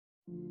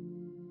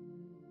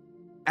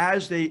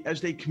as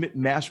they commit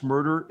mass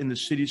murder in the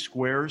city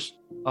squares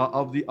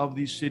of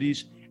these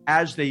cities,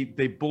 as they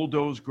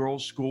bulldoze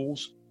girls'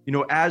 schools,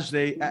 as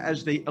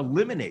they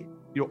eliminate,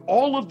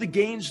 all of the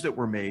gains that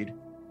were made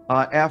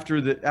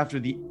after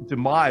the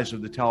demise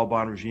of the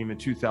Taliban regime in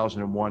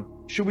 2001,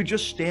 should we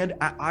just stand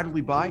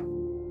idly by,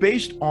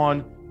 based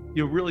on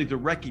really the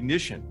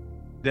recognition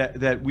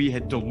that we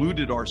had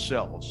deluded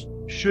ourselves?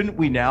 Shouldn't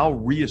we now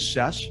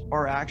reassess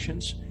our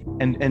actions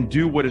and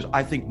do what is,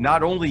 I think,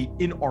 not only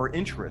in our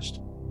interest,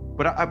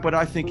 but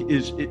I think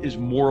is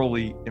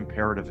morally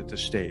imperative at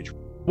this stage?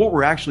 What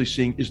we're actually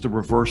seeing is the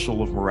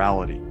reversal of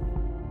morality.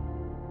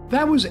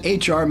 That was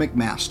H.R.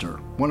 McMaster,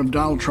 one of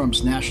Donald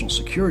Trump's national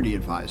security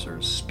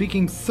advisors,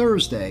 speaking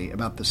Thursday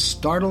about the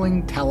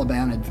startling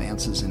Taliban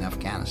advances in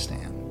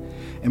Afghanistan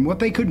and what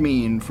they could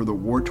mean for the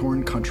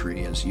war-torn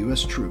country as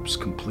U.S. troops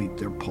complete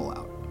their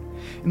pullout.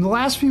 In the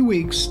last few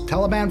weeks,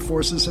 Taliban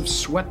forces have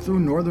swept through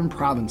northern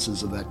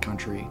provinces of that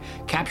country,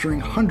 capturing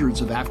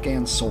hundreds of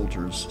Afghan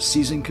soldiers,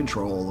 seizing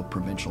control of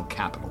provincial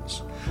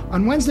capitals.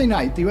 On Wednesday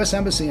night, the U.S.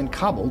 Embassy in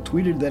Kabul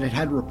tweeted that it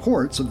had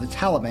reports of the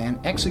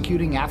Taliban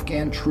executing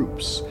Afghan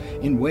troops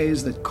in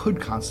ways that could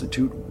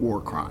constitute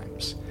war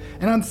crimes.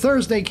 And on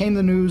Thursday came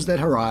the news that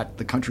Herat,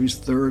 the country's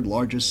third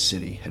largest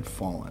city, had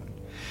fallen.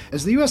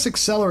 As the U.S.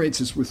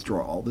 accelerates its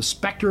withdrawal, the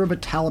specter of a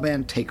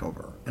Taliban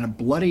takeover and a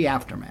bloody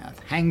aftermath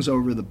hangs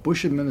over the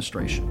Bush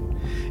administration.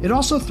 It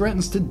also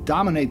threatens to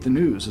dominate the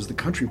news as the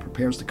country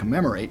prepares to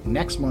commemorate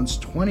next month's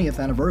 20th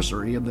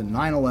anniversary of the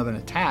 9/11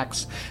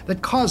 attacks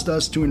that caused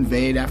us to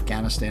invade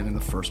Afghanistan in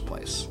the first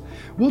place.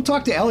 We'll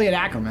talk to Elliot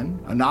Ackerman,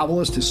 a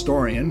novelist,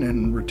 historian,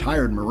 and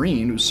retired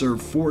Marine who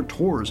served 4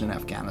 tours in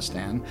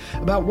Afghanistan,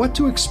 about what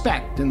to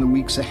expect in the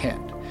weeks ahead.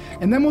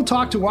 And then we'll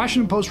talk to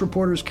Washington Post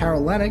reporters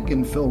Carol Leonnig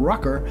and Phil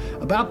Rucker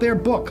about their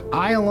book,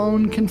 I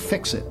Alone Can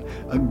Fix It,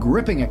 a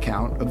gripping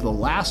account of the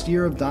last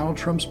year of Donald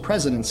Trump's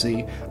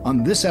presidency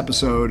on this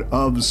episode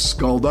of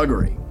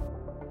Skullduggery.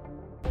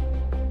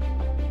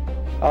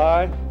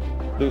 I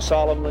do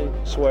solemnly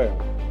swear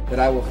that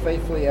I will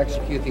faithfully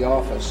execute the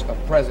office of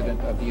President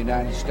of the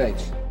United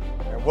States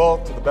and will,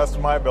 to the best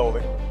of my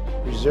ability,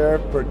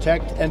 preserve,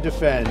 protect, and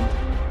defend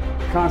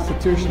the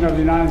Constitution of the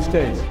United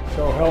States.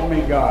 So help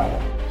me God.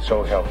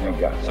 So help me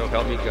God. So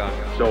help me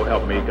God. So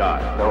help me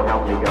God. So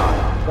help me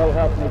God. So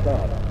help me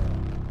God.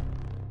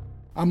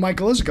 I'm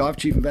Michael Isikoff,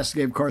 Chief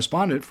Investigative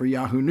Correspondent for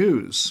Yahoo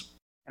News.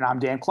 And I'm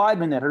Dan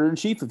Kleidman,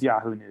 Editor-in-Chief of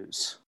Yahoo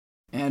News.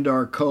 And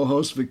our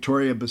co-host,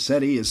 Victoria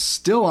Bassetti, is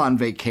still on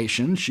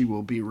vacation. She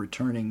will be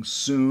returning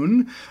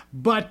soon.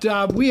 But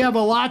we have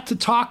a lot to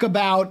talk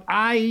about.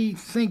 I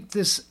think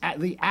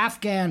the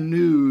Afghan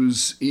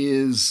news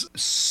is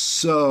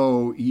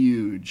so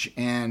huge,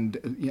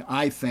 and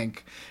I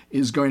think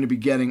is going to be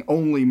getting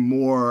only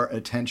more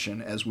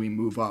attention as we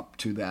move up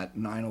to that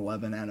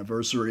 9/11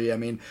 anniversary. I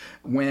mean,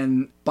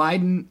 when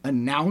Biden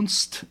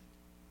announced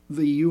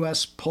the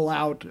U.S.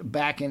 pullout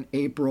back in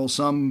April,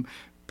 some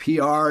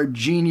PR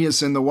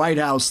genius in the White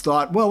House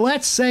thought, well,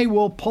 let's say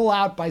we'll pull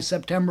out by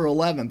September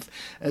 11th,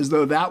 as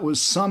though that was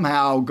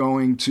somehow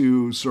going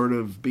to sort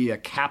of be a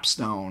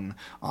capstone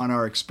on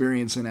our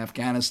experience in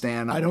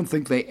Afghanistan. I don't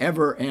think they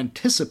ever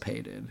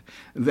anticipated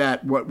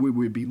that what we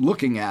would be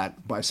looking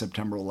at by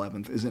September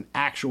 11th is an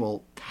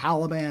actual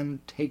Taliban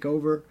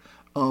takeover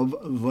of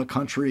the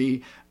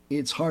country.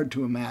 It's hard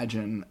to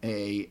imagine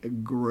a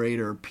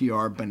greater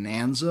PR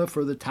bonanza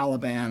for the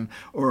Taliban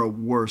or a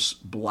worse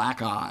black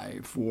eye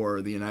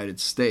for the United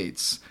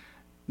States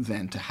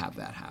than to have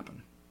that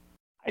happen.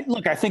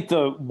 Look, I think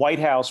the White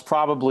House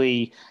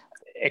probably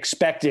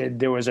expected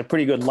there was a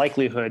pretty good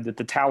likelihood that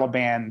the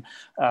Taliban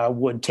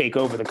would take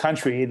over the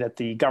country, that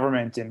the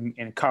government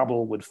in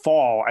Kabul would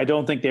fall. I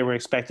don't think they were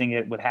expecting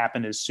it would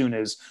happen as soon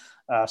as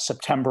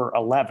September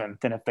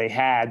 11th. And if they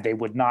had, they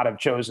would not have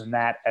chosen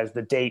that as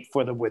the date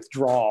for the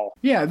withdrawal.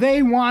 Yeah,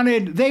 they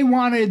wanted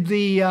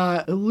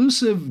the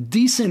elusive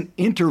decent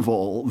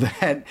interval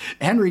that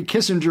Henry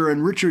Kissinger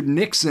and Richard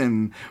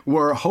Nixon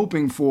were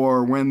hoping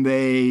for when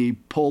they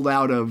pulled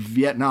out of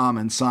Vietnam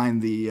and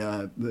signed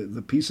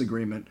the peace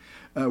agreement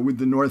with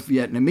the North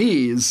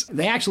Vietnamese.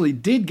 They actually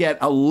did get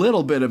a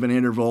little bit of an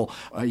interval,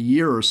 a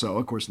year or so.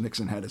 Of course,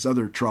 Nixon had his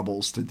other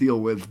troubles to deal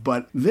with,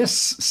 but this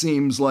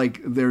seems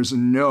like there's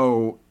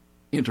no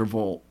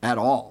interval at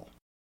all.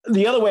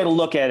 The other way to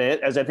look at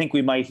it, as I think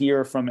we might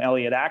hear from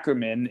Elliot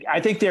Ackerman, I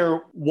think there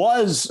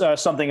was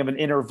something of an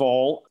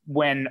interval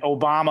when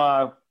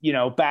Obama,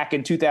 back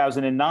in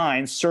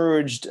 2009,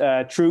 surged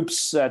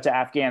troops to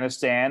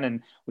Afghanistan,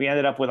 and we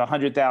ended up with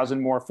 100,000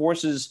 more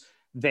forces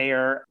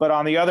there, but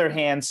on the other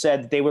hand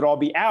said that they would all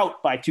be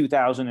out by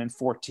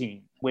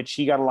 2014, which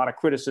he got a lot of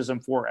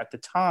criticism for at the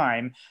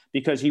time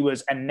because he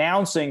was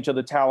announcing to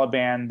the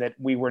Taliban that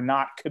we were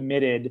not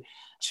committed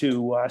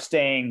to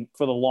staying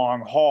for the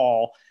long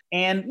haul.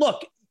 And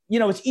look,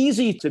 it's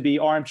easy to be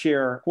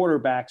armchair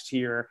quarterbacks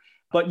here,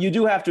 but you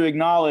do have to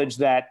acknowledge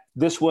that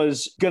this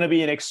was going to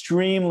be an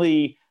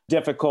extremely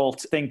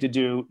difficult thing to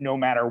do no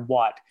matter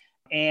what.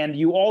 And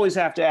you always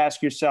have to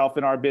ask yourself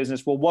in our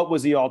business, well, what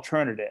was the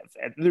alternative?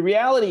 And the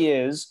reality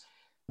is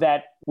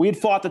that we had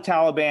fought the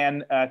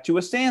Taliban to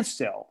a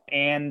standstill.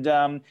 And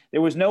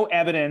there was no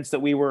evidence that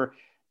we were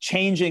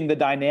changing the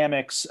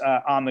dynamics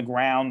on the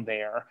ground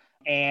there.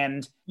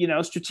 And,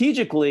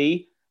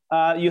 strategically,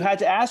 you had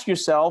to ask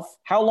yourself,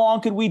 how long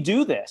could we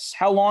do this?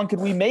 How long could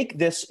we make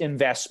this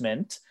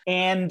investment?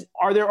 And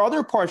are there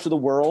other parts of the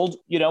world,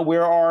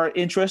 where our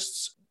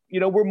interests,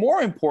 were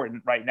more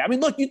important right now? I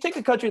mean, look, you take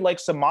a country like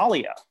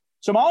Somalia.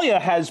 Somalia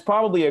has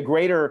probably a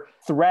greater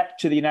threat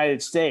to the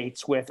United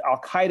States with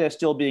al-Qaeda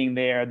still being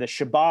there, the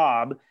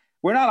Shabaab.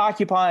 We're not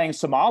occupying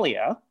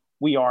Somalia.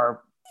 We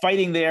are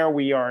fighting there.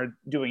 We are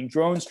doing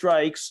drone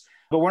strikes,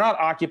 but we're not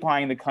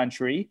occupying the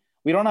country.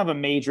 We don't have a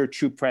major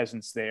troop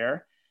presence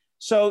there.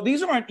 So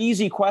these aren't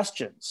easy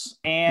questions.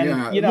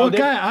 And, look,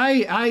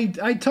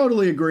 I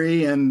totally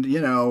agree. And,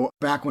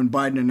 back when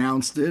Biden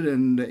announced it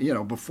and,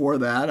 before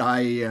that,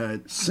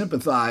 I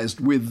sympathized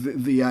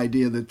with the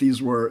idea that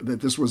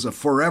this was a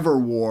forever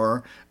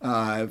war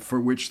for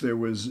which there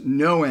was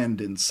no end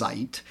in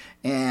sight.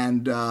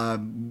 And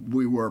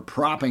we were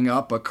propping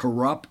up a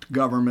corrupt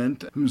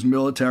government whose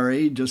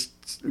military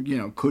just,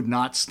 could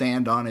not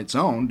stand on its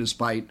own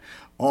despite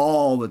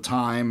all the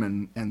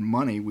time and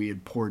money we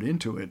had poured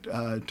into it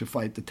to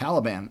fight the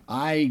Taliban.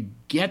 I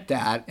get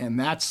that, and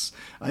that's,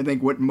 I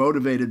think, what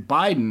motivated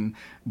Biden.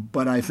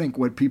 But I think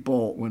when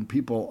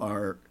people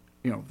are,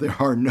 there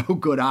are no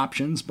good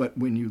options, but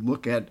when you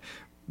look at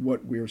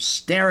what we're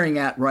staring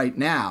at right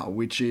now,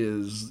 which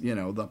is,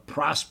 the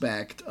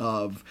prospect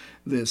of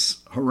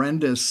this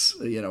horrendous,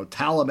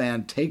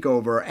 Taliban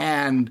takeover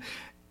and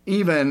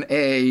even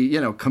a,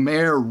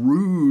 Khmer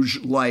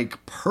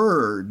Rouge-like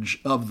purge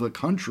of the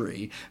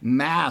country,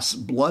 mass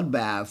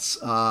bloodbaths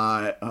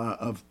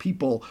of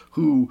people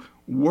who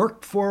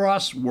worked for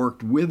us,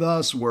 worked with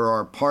us, were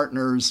our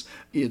partners.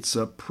 It's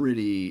a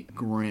pretty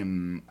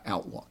grim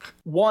outlook.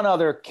 One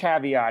other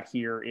caveat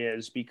here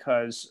is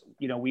because,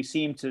 we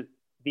seem to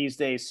these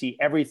days see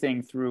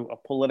everything through a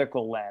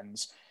political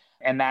lens,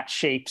 and that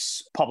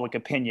shapes public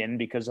opinion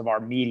because of our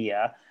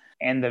media.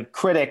 And the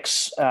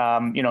critics,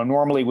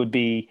 normally would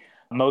be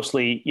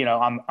mostly,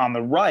 on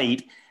the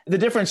right. The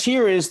difference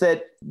here is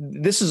that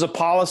this is a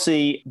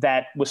policy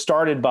that was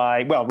started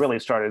by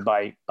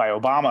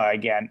Obama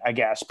again, I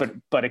guess,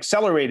 but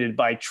accelerated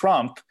by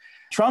Trump.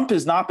 Trump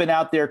has not been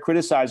out there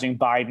criticizing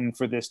Biden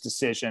for this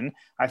decision.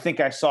 I think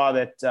I saw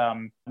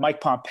that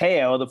Mike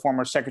Pompeo, the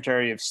former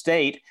Secretary of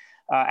State,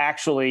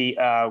 actually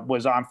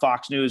was on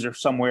Fox News or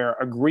somewhere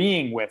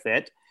agreeing with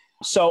it.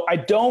 So I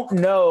don't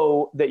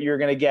know that you're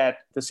going to get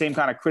the same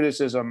kind of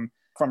criticism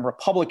from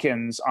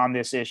Republicans on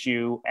this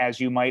issue as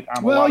you might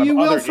on a lot of other issues. Well, you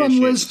will from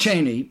Liz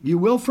Cheney. You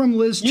will from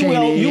Liz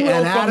Cheney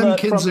and Adam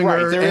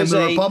Kinzinger and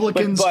the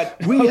Republicans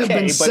we have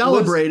been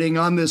celebrating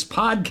on this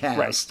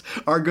podcast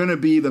are going to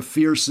be the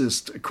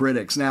fiercest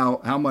critics. Now,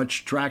 how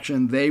much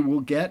traction they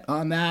will get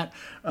on that,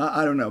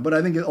 I don't know. But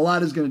I think a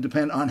lot is going to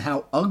depend on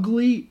how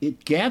ugly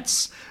it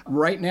gets.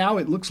 Right now,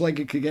 it looks like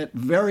it could get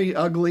very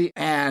ugly.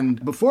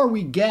 And before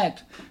we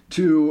get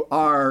to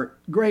our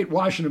great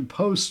Washington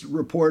Post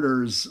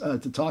reporters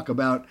to talk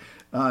about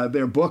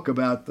their book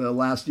about the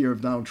last year of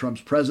Donald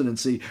Trump's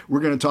presidency, we're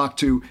going to talk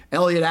to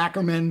Elliot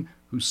Ackerman,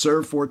 who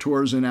served 4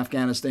 tours in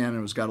Afghanistan and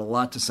who's got a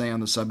lot to say on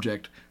the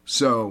subject.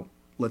 So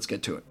let's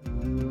get to it.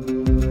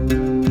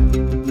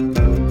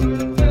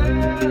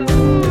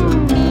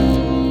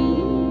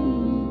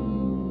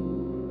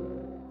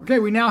 Okay,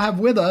 we now have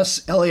with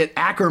us Elliot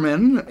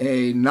Ackerman,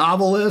 a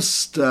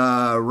novelist,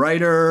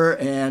 writer,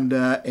 and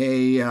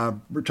a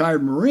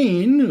retired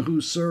Marine who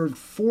served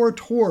 4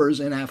 tours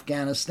in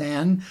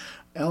Afghanistan.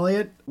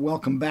 Elliot,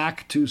 welcome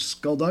back to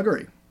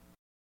Skullduggery.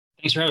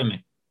 Thanks for having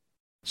me.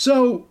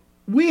 So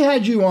we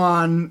had you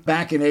on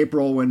back in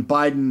April when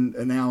Biden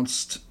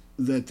announced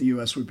that the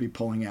U.S. would be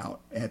pulling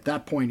out. At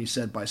that point, he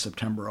said by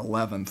September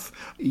 11th.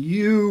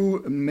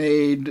 You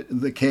made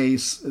the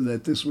case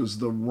that this was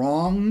the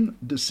wrong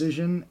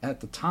decision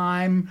at the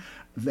time,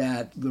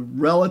 that the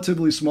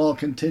relatively small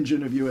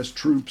contingent of U.S.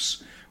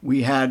 troops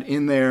we had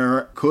in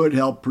there could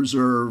help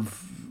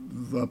preserve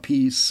the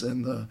peace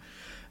and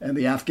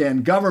the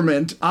Afghan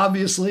government.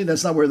 Obviously,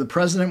 that's not where the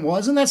president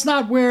was, and that's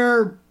not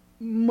where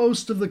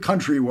most of the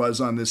country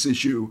was on this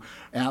issue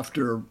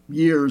after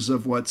years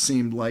of what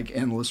seemed like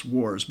endless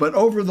wars. But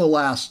over the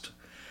last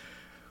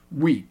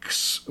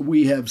weeks,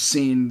 we have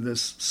seen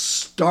this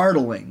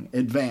startling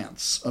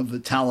advance of the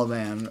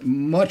Taliban,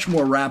 much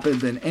more rapid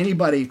than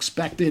anybody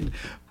expected.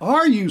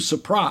 Are you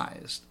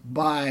surprised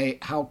by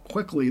how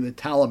quickly the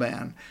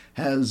Taliban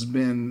has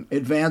been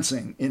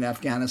advancing in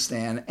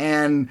Afghanistan?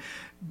 And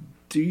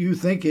do you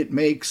think it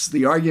makes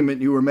the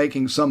argument you were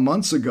making some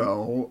months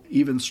ago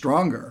even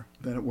stronger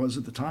than it was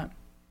at the time?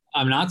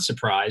 I'm not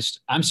surprised.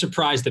 I'm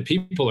surprised that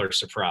people are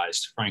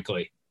surprised,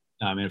 frankly.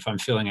 I mean, if I'm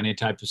feeling any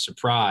type of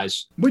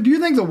surprise. But do you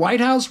think the White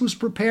House was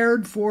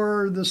prepared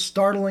for the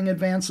startling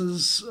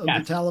advances of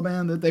the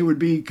Taliban, that they would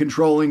be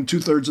controlling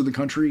 2/3 of the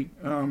country?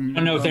 I don't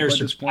know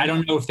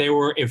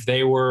if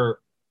they were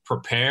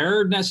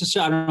prepared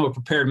necessarily. I don't know what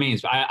prepared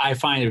means. But I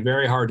find it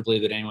very hard to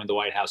believe that anyone in the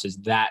White House is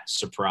that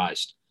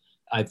surprised.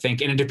 I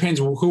think, and it depends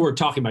who we're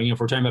talking about. If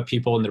we're talking about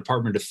people in the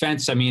Department of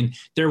Defense, I mean,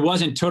 there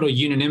wasn't total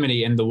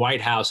unanimity in the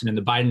White House and in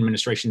the Biden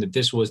administration that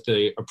this was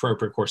the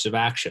appropriate course of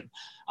action.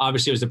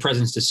 Obviously, it was the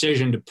president's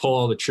decision to pull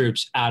all the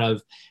troops out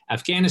of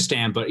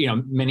Afghanistan, but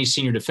many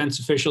senior defense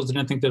officials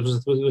didn't think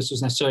this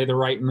was necessarily the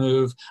right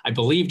move. I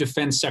believe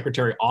Defense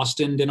Secretary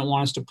Austin didn't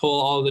want us to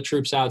pull all of the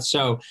troops out.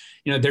 So,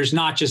 there's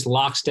not just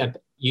lockstep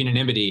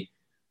unanimity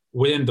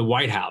within the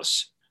White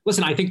House.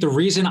 Listen, I think the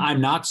reason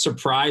I'm not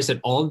surprised that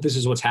all of this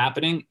is what's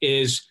happening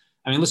is,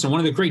 listen,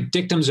 one of the great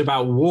dictums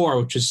about war,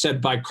 which is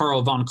said by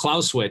Karl von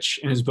Clausewitz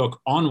in his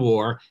book On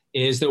War,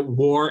 is that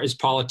war is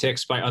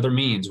politics by other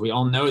means. We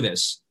all know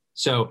this.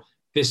 So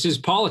this is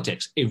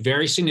politics. A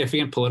very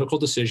significant political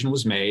decision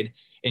was made,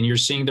 and you're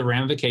seeing the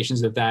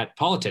ramifications of that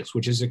politics,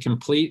 which is a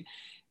complete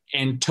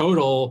and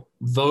total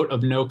vote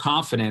of no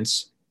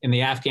confidence in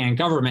the Afghan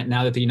government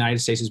now that the United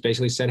States has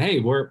basically said,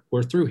 hey,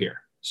 we're through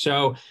here.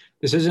 So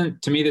this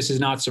is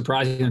not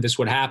surprising that this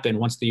would happen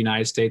once the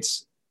United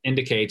States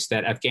indicates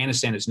that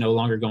Afghanistan is no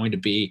longer going to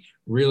be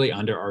really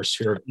under our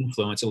sphere of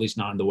influence, at least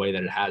not in the way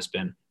that it has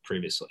been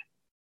previously.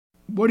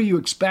 What do you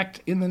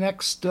expect in the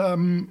next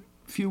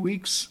few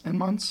weeks and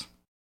months?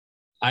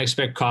 I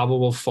expect Kabul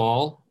will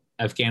fall.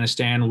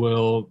 Afghanistan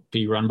will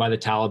be run by the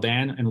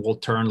Taliban and will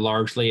turn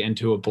largely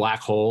into a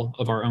black hole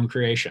of our own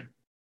creation.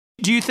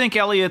 Do you think,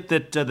 Elliot,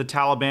 that the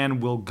Taliban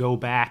will go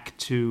back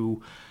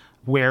to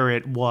where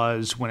it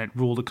was when it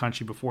ruled the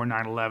country before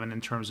 9/11 in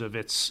terms of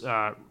its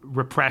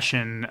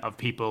repression of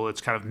people,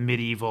 its kind of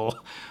medieval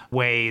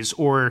ways,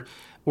 or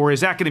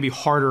is that going to be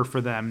harder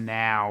for them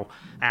now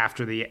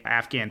after the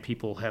Afghan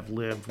people have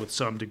lived with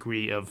some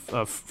degree of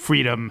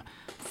freedom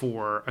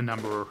for a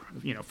number,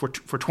 for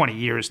 20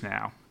 years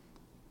now?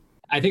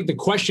 I think the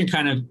question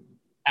kind of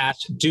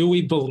asks, do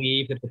we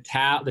believe that the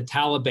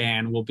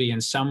Taliban will be in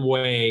some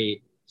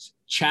way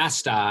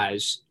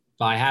chastised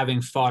by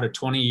having fought a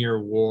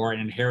 20-year war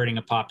and inheriting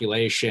a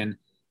population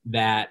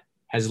that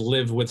has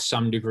lived with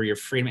some degree of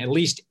freedom, at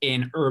least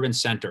in urban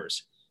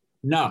centers?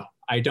 No,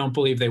 I don't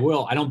believe they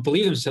will. I don't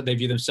believe they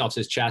view themselves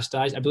as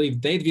chastised. I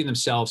believe they view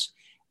themselves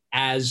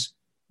as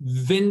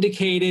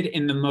vindicated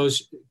in the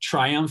most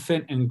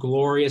triumphant and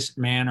glorious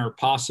manner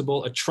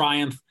possible, a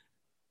triumph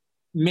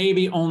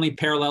maybe only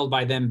paralleled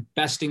by them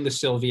besting the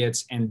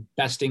Soviets and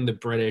besting the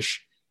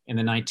British in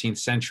the 19th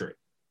century.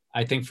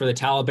 I think for the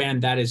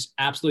Taliban, that is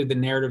absolutely the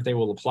narrative they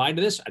will apply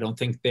to this. I don't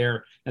think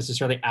they're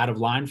necessarily out of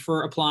line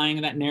for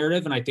applying that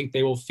narrative. And I think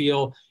they will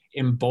feel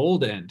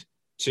emboldened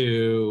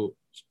to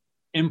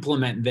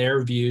implement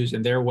their views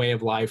and their way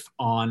of life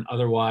on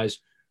otherwise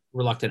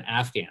reluctant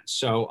Afghans.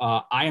 So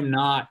I am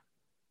not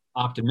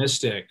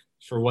optimistic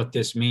for what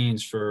this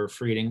means for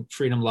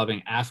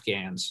freedom-loving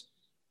Afghans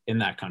in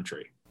that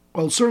country.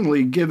 Well,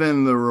 certainly,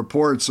 given the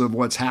reports of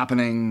what's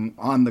happening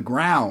on the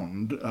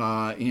ground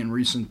in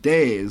recent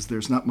days,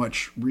 there's not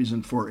much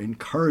reason for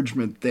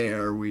encouragement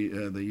there.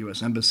 The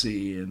U.S.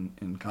 Embassy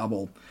in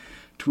Kabul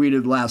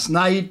tweeted last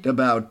night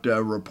about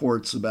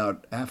reports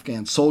about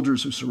Afghan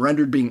soldiers who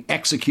surrendered being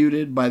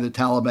executed by the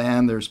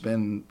Taliban. There's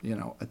been,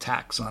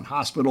 attacks on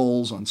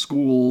hospitals, on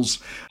schools.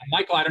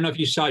 Michael, I don't know if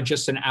you saw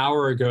just an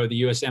hour ago, the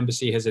U.S.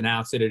 Embassy has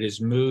announced that it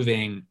is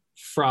moving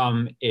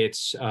from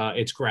its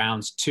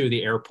grounds to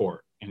the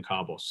airport in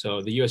Kabul.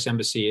 So the U.S.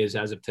 Embassy is,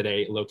 as of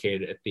today,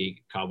 located at the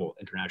Kabul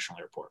International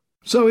Airport.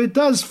 So it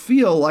does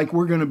feel like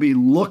we're going to be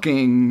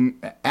looking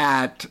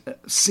at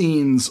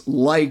scenes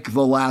like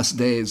the last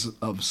days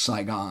of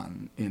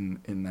Saigon in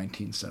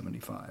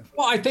 1975.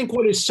 Well, I think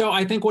what is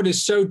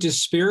so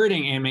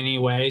dispiriting in many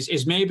ways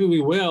is maybe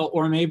we will,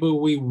 or maybe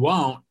we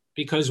won't,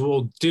 because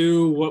we'll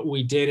do what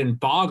we did in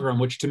Bagram,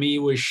 which to me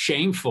was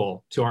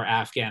shameful to our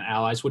Afghan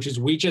allies, which is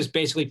we just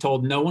basically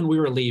told no one we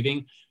were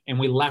leaving, and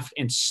we left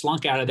and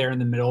slunk out of there in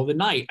the middle of the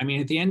night. I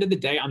mean, at the end of the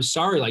day, I'm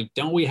sorry,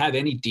 don't we have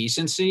any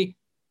decency?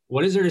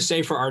 What is there to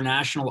say for our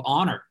national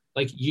honor?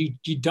 You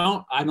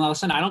don't,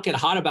 listen, I don't get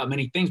hot about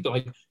many things,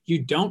 but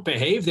you don't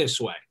behave this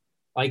way.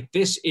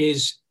 This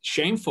is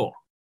shameful.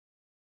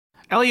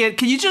 Elliot,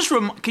 can you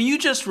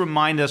just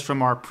remind us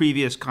from our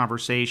previous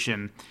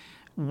conversation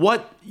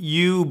what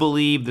you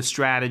believe the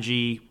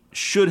strategy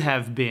should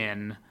have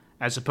been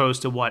as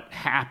opposed to what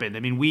happened?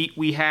 I mean, we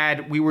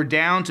were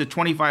down to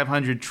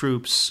 2,500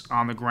 troops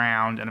on the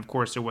ground, and of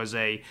course there was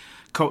a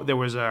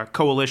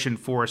coalition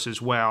force as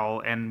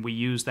well, and we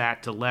used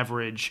that to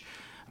leverage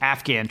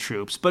Afghan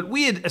troops. But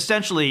we had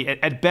essentially,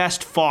 at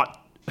best,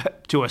 fought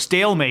to a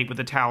stalemate with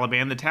the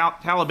Taliban. The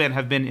Taliban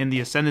have been in the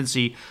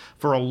ascendancy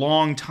for a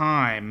long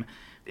time.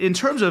 In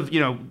terms of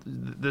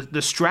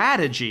the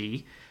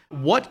strategy,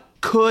 what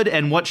could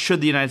and what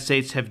should the United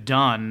States have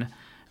done,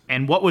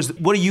 and what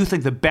do you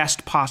think the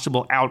best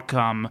possible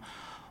outcome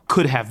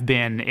could have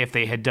been if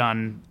they had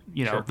done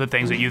Sure. the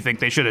things that you think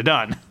they should have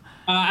done?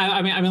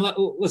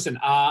 Listen,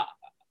 I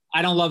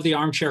don't love the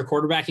armchair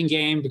quarterbacking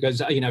game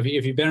because,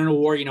 if you've been in a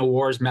war,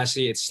 war is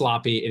messy, it's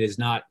sloppy.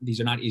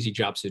 These are not easy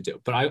jobs to do.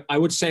 But I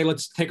would say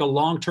let's take a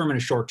long-term and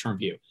a short-term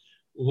view.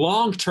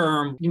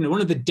 Long-term,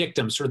 one of the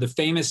dictums, sort of the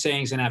famous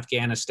sayings in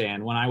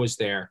Afghanistan when I was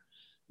there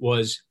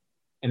was,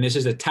 and this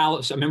is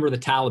a member of the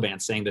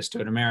Taliban saying this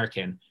to an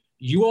American,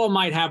 you all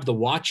might have the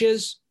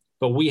watches,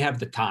 but we have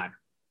the time.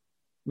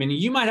 Meaning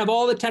you might have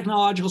all the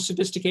technological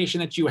sophistication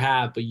that you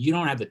have, but you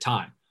don't have the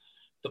time.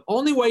 The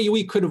only way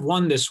we could have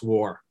won this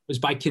war was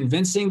by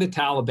convincing the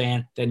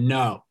Taliban that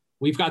no,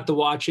 we've got the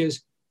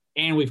watches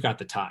and we've got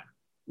the time.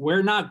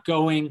 We're not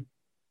going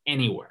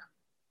anywhere.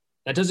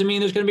 That doesn't mean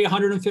there's going to be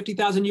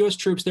 150,000 U.S.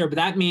 troops there, but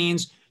that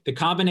means the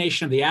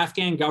combination of the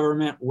Afghan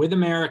government with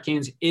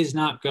Americans is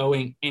not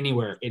going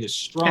anywhere. It is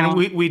strong.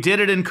 And we did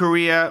it in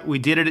Korea. We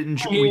did it in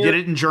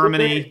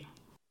Germany.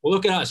 Well,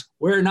 look at us.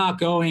 We're not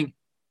going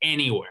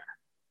anywhere.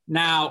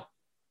 Now,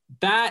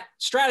 that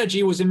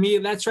strategy was I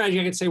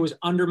could say was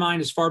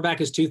undermined as far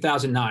back as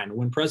 2009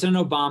 when President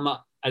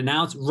Obama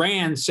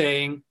Iran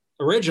saying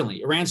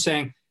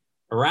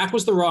Iraq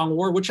was the wrong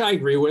war, which I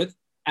agree with.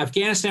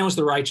 Afghanistan was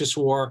the righteous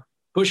war.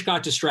 Bush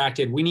got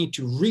distracted. We need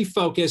to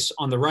refocus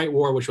on the right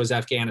war, which was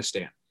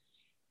Afghanistan.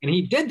 And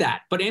he did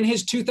that. But in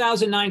his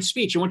 2009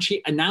 speech, in which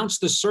he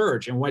announced the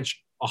surge, in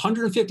which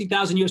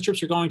 150,000 U.S.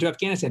 troops are going to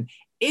Afghanistan,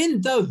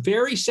 in the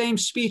very same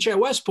speech at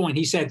West Point,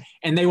 he said,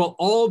 and they will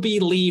all be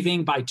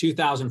leaving by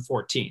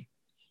 2014.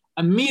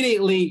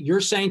 Immediately, you're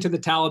saying to the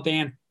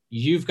Taliban,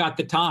 you've got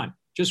the time.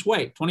 Just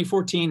wait,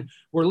 2014,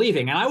 we're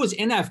leaving. And I was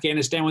in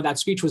Afghanistan when that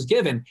speech was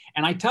given.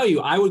 And I tell you,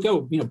 I would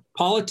go,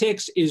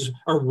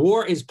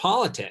 war is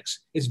politics.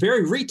 It's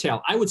very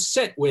retail. I would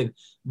sit with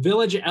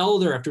village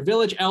elder after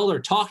village elder,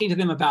 talking to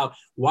them about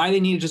why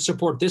they needed to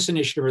support this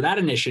initiative or that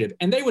initiative.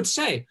 And they would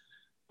say,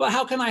 but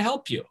how can I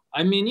help you?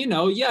 I mean,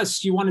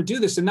 yes, you want to do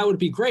this and that would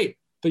be great,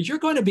 but you're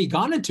going to be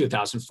gone in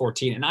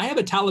 2014. And I have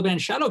a Taliban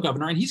shadow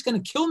governor and he's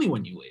going to kill me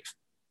when you leave.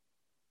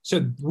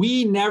 So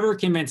we never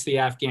convinced the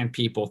Afghan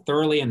people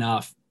thoroughly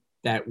enough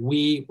that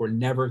we were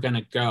never going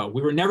to go.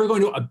 We were never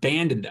going to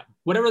abandon them,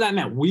 whatever that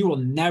meant. We will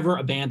never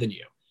abandon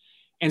you.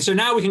 And so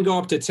now we can go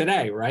up to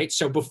today, right?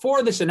 So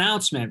before this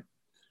announcement,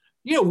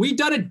 we've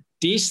done a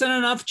decent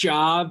enough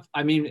job.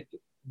 I mean,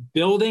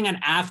 building an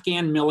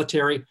Afghan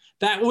military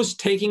that was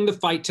taking the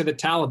fight to the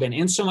Taliban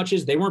in so much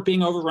as they weren't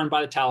being overrun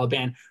by the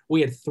Taliban. We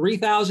had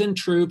 3,000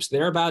 troops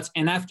thereabouts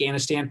in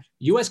Afghanistan.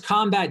 U.S.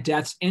 combat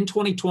deaths in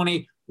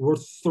 2020 were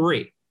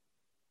 3.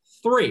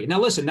 Now,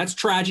 listen, that's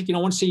tragic. You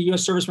don't want to see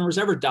U.S. service members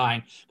ever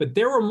dying, but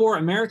there were more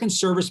American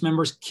service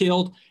members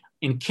killed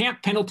in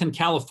Camp Pendleton,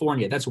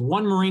 California. That's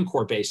one Marine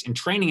Corps base in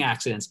training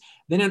accidents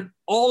than in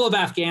all of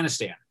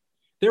Afghanistan.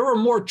 There were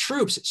more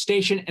troops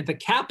stationed at the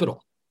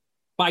Capitol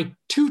by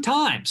 2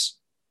 times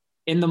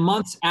in the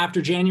months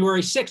after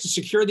January 6th to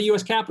secure the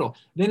U.S. Capitol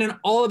than in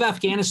all of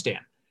Afghanistan.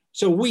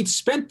 So we'd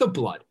spent the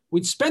blood.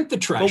 We'd spent the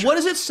treasure. But what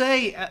does it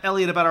say,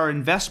 Elliot, about our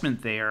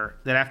investment there,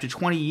 that after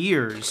 20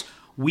 years,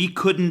 we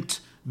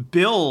couldn't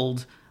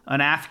build an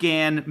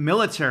Afghan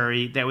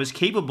military that was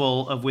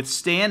capable of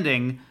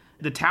withstanding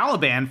the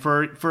Taliban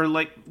for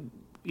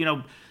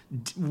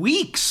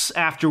weeks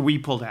after we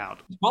pulled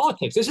out?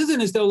 Politics. This isn't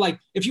as though,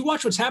 if you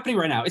watch what's happening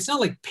right now, it's not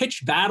like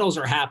pitched battles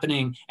are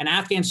happening and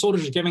Afghan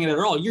soldiers are giving it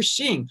their all. You're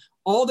seeing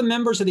all the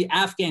members of the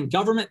Afghan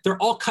government,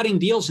 they're all cutting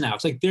deals now.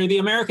 It's like the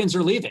Americans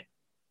are leaving.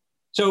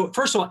 So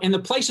first of all, in the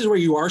places where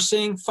you are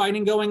seeing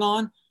fighting going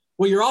on,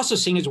 what you're also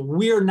seeing is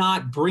we're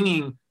not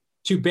bringing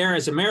to bear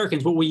as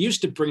Americans what we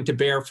used to bring to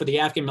bear for the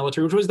Afghan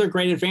military, which was their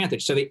great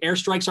advantage. So the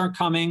airstrikes aren't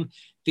coming.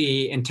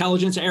 The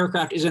intelligence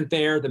aircraft isn't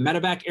there. The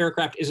medevac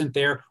aircraft isn't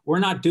there. We're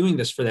not doing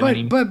this for them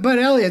anymore. But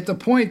Elliot, the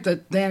point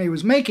that Danny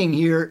was making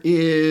here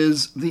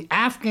is the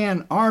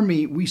Afghan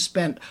army we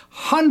spent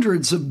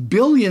hundreds of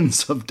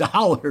billions of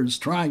dollars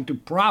trying to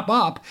prop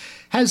up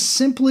has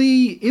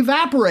simply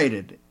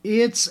evaporated.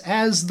 It's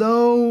as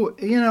though,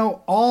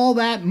 all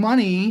that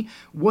money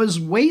was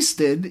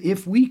wasted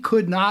if we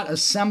could not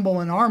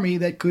assemble an army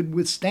that could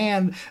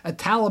withstand a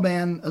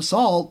Taliban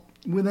assault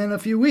within a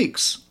few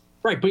weeks.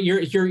 Right, but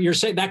you're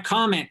saying that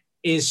comment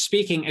is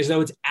speaking as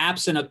though it's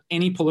absent of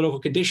any political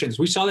conditions.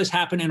 We saw this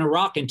happen in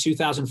Iraq in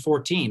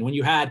 2014 when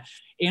you had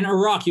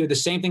the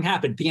same thing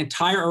happen. The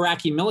entire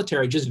Iraqi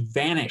military just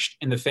vanished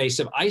in the face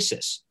of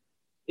ISIS.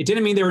 It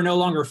didn't mean they were no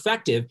longer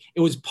effective.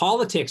 It was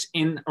politics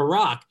in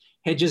Iraq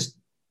had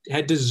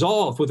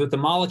dissolved with what the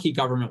Maliki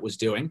government was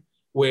doing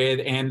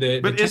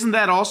But isn't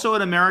that also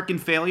an American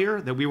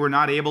failure that we were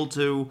not able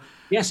to?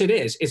 Yes, it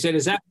is. It's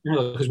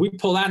because we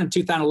pulled out in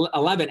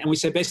 2011 and we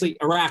said, basically,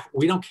 Iraq,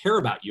 we don't care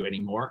about you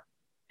anymore.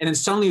 And then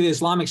suddenly the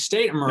Islamic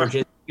State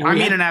emerges.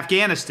 In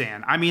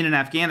Afghanistan.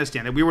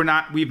 That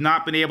we've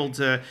not been able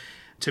to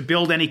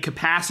build any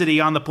capacity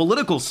on the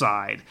political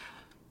side.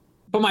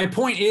 But my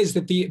point is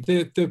that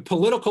the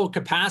political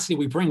capacity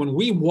we bring when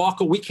we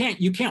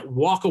you can't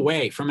walk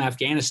away from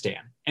Afghanistan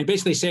and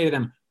basically say to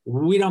them,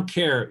 we don't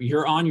care,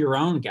 you're on your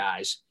own,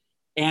 guys.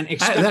 And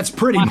that's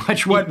pretty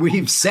much what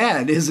we've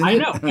said, isn't it? I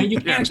know. And you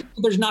can't expect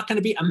there's not going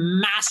to be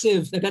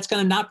that's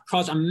going to not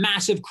cause a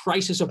massive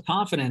crisis of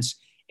confidence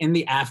in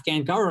the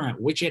Afghan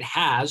government, which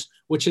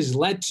has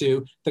led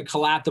to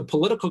the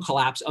political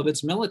collapse of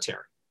its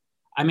military.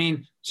 I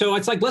mean, so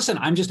it's like, listen,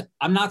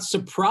 I'm not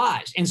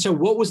surprised. And so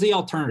what was the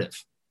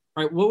alternative,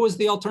 right? What was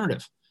the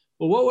alternative?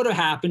 Well, what would have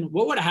happened?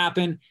 What would have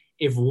happened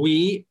if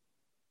we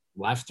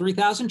left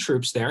 3,000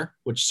 troops there,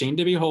 which seemed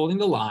to be holding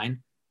the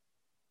line,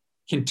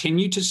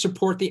 continued to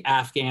support the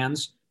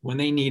Afghans when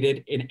they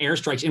needed in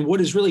airstrikes in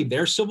what is really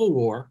their civil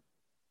war,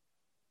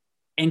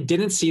 and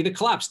didn't see the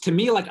collapse. To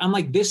me, I'm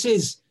like, this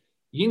is,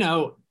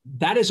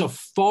 that is a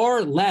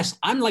far less,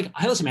 I'm like,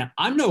 hey, listen, man,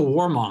 I'm no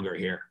warmonger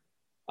here.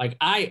 Like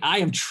I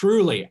am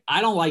truly,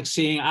 I don't like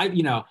seeing,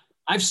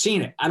 I've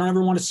seen it. I don't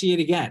ever want to see it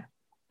again.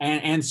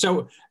 And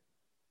so,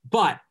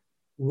 but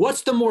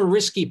what's the more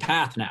risky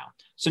path now?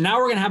 So now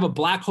we're going to have a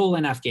black hole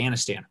in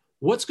Afghanistan.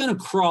 What's going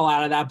to crawl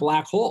out of that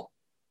black hole?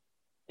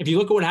 If you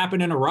look at what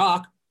happened in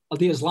Iraq,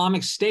 the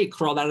Islamic State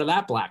crawled out of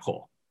that black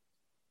hole.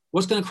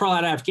 What's going to crawl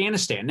out of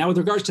Afghanistan? Now, with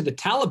regards to the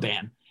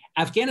Taliban,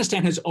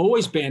 Afghanistan has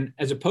always been,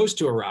 as opposed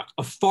to Iraq,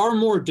 a far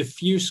more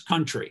diffuse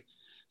country.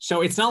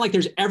 So it's not like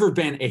there's ever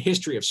been a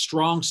history of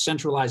strong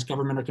centralized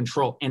governmental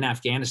control in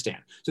Afghanistan.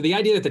 So the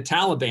idea that the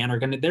Taliban are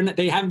going to,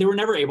 they were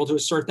never able to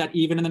assert that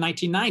even in the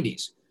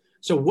 1990s.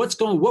 So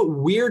what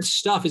weird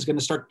stuff is going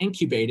to start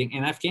incubating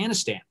in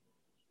Afghanistan?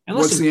 And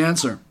listen, what's the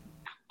answer?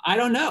 I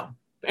don't know.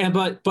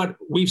 But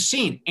we've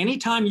seen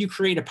anytime you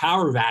create a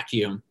power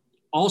vacuum,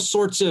 all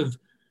sorts of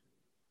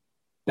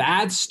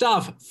bad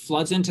stuff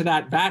floods into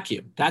that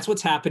vacuum. That's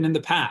what's happened in the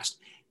past.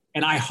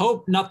 And I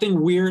hope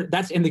nothing weird,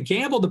 and the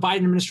gamble the Biden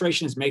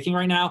administration is making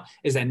right now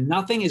is that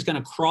nothing is going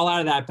to crawl out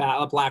of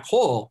that black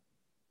hole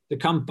to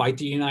come bite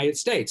the United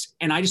States.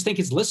 And I just think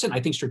I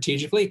think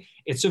strategically,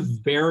 it's a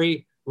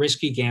very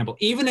risky gamble.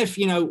 Even if,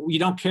 you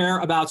don't care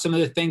about some of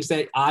the things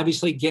that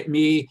obviously get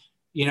me,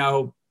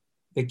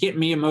 that get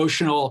me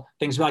emotional,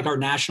 things like our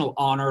national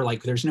honor,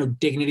 like there's no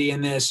dignity in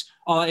this.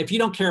 If you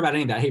don't care about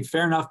any of that, hey,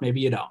 fair enough,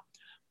 maybe you don't.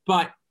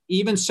 But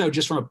even so,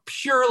 just from a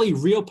purely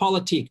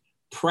realpolitik,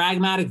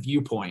 pragmatic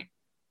viewpoint,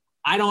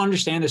 I don't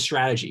understand the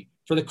strategy.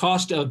 For the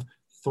cost of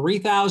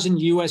 3,000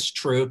 U.S.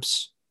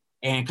 troops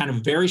and kind of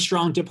very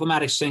strong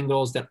diplomatic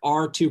signals that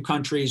our two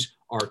countries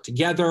are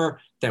together,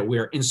 that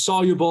we're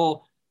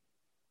insoluble,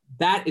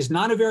 that is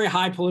not a very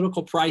high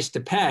political price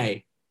to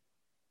pay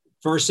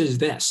versus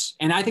this.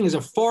 And I think is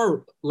a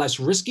far less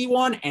risky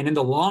one, and in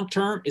the long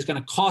term is going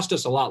to cost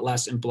us a lot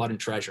less in blood and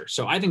treasure.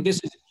 So I think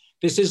this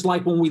is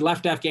like when we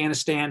left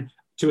Afghanistan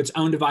to its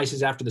own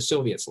devices after the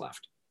Soviets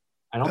left.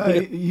 I don't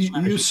think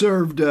you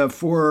served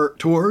 4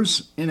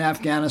 tours in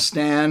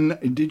Afghanistan.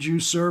 Did you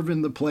serve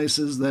in the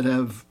places that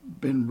have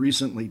been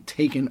recently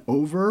taken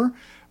over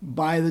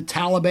by the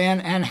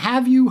Taliban? And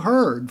have you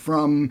heard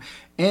from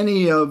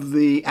any of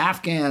the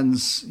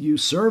Afghans you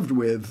served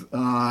with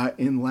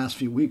in the last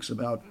few weeks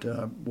about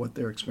what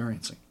they're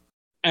experiencing?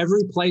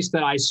 Every place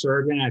that I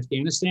served in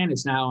Afghanistan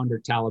is now under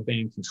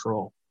Taliban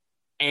control.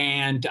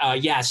 And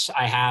yes,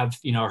 I have,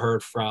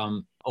 heard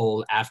from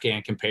old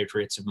Afghan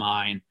compatriots of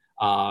mine,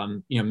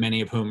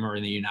 many of whom are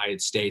in the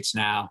United States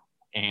now.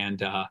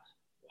 And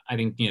I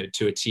think,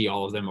 to a T,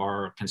 all of them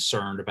are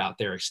concerned about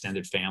their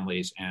extended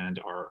families and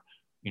are,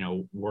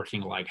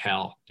 working like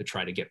hell to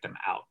try to get them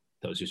out,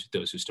 those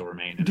who still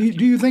remain. Do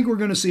you think we're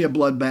going to see a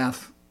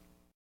bloodbath?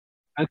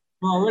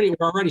 We're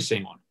already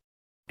seeing one.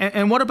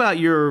 And what about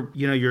your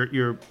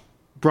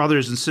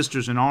brothers and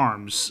sisters in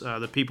arms,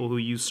 the people who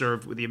you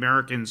served with, the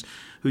Americans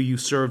who you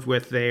served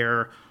with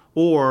there,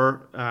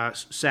 or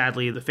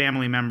sadly, the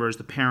family members,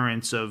 the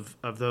parents of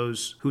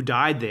those who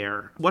died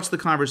there? What's the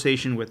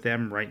conversation with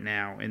them right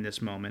now in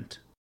this moment?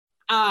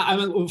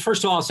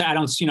 First of all, I'll say I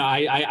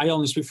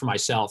only speak for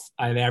myself.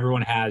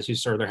 Everyone who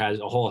served there has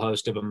a whole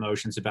host of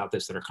emotions about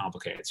this that are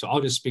complicated. So I'll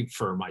just speak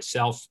for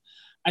myself.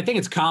 I think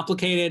it's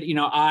complicated.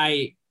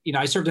 I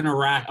served in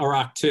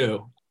Iraq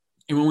too.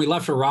 And when we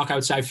left Iraq,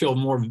 I feel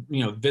more,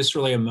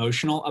 viscerally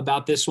emotional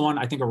about this one.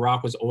 I think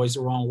Iraq was always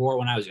the wrong war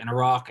when I was in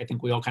Iraq. I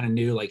think we all kind of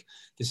knew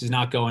this is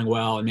not going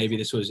well. And maybe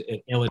this was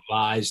an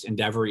ill-advised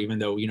endeavor, even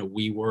though,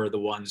 we were the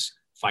ones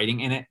fighting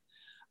in it.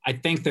 I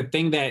think the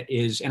thing that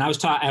is, and I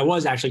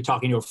was actually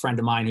talking to a friend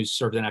of mine who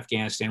served in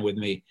Afghanistan with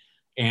me.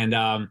 And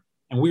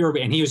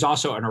he was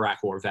also an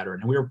Iraq war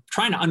veteran. And we were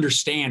trying to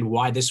understand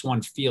why this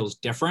one feels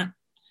different.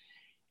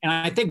 And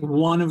I think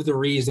one of the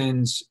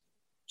reasons,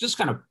 just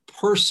kind of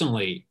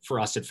personally for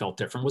us, it felt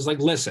different was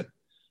listen,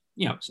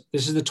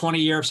 this is the 20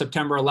 year of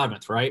September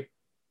 11th, right?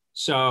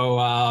 So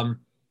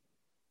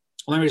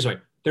let me just wait.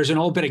 There's an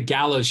old bit of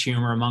gallows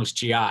humor amongst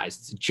GIs.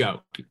 It's a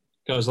joke. It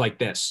goes like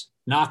this: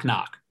 knock,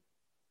 knock.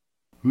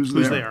 Who's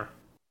there?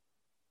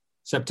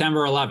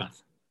 September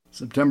 11th.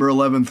 September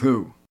 11th,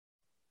 who?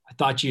 I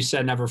thought you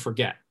said never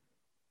forget.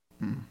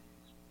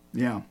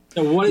 Yeah.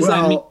 So what does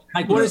that mean?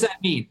 What does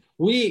that mean?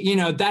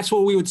 That's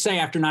what we would say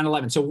after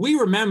 9/11. So we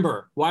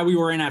remember why we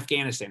were in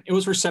Afghanistan. It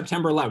was for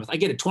September 11th. I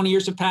get it. 20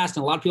 years have passed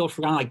and a lot of people have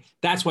forgotten,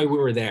 that's why we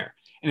were there.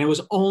 And it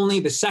was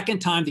only the second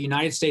time the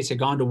United States had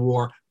gone to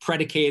war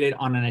predicated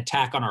on an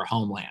attack on our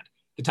homeland.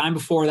 The time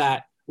before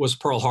that was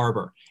Pearl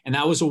Harbor. And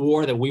that was a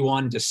war that we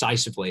won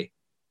decisively.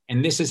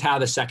 And this is how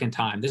that second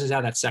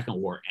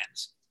war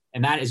ends.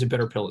 And that is a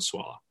bitter pill to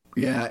swallow.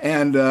 Yeah,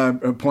 and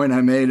a point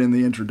I made in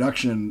the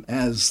introduction,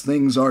 as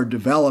things are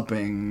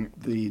developing,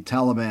 the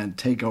Taliban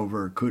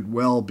takeover could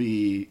well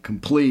be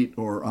complete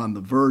or on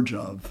the verge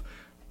of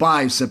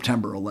by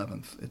September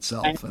 11th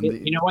itself. And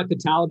you know what? The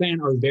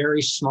Taliban are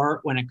very smart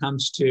when it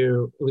comes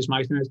to, at least my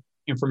experience,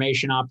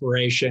 information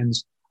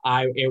operations.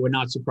 It would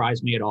not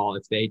surprise me at all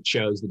if they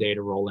chose the day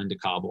to roll into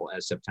Kabul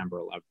as September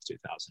 11th,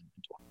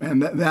 2020.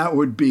 And that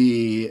would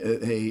be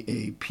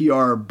a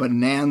PR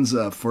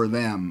bonanza for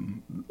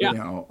them, yeah. You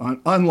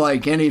know,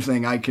 unlike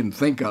anything I can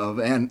think of,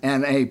 and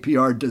a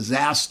PR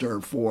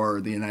disaster for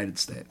the United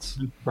States.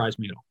 It surprised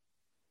me at all.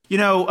 You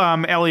know,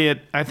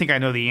 Elliot, I think I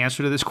know the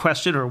answer to this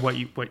question, or what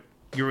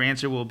your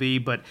answer will be,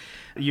 but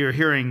you're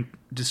hearing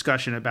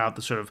discussion about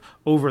the sort of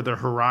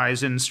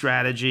over-the-horizon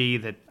strategy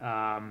that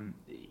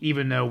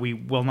even though we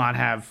will not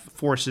have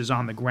forces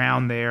on the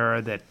ground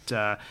there,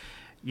 that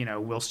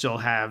we'll still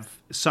have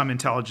some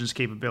intelligence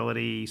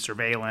capability,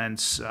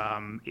 surveillance,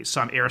 some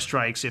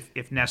airstrikes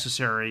if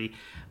necessary.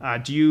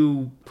 Do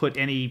you put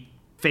any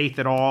faith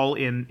at all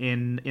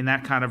in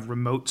that kind of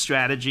remote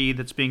strategy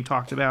that's being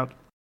talked about?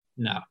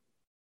 No.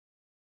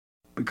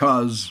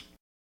 Because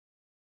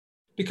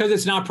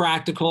it's not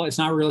practical, it's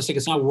not realistic,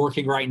 it's not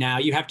working right now.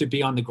 You have to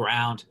be on the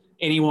ground.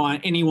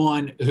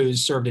 Anyone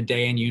who's served a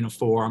day in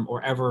uniform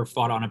or ever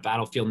fought on a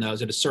battlefield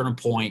knows at a certain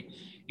point,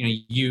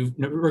 you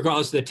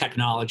regardless of the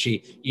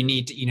technology, you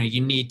need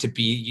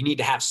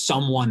to have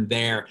someone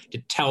there to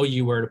tell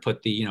you where to put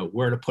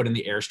in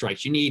the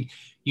airstrikes.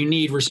 You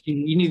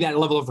need that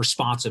level of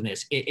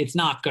responsiveness. It's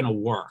not going to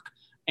work.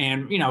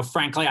 And,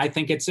 frankly, I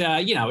think it's a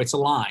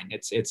line.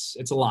 It's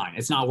a line.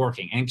 It's not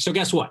working. And so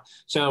guess what?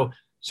 So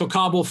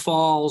Kabul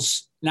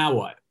falls. Now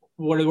what?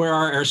 Where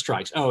are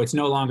airstrikes? Oh, it's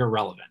no longer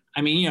relevant.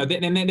 I mean,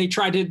 they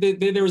tried to.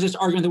 There was this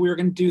argument that we were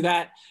going to do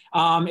that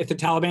if the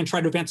Taliban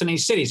tried to advance in any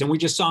cities, and we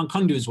just saw in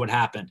Kunduz what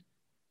happened.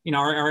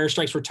 Our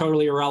airstrikes were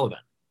totally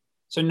irrelevant.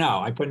 So no,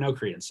 I put no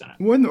credence in it.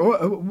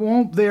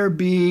 Won't there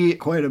be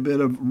quite a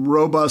bit of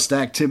robust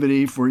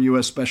activity for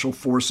U.S. Special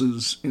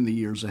Forces in the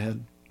years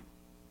ahead?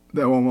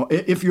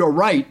 If you're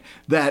right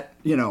that,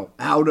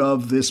 out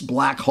of this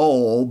black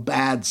hole,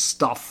 bad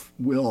stuff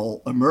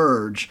will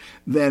emerge,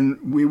 then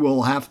we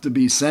will have to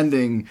be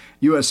sending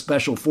U.S.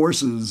 Special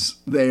Forces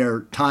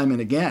there time and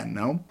again,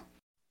 no?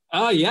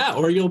 Yeah,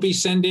 or you'll be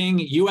sending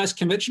U.S.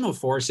 conventional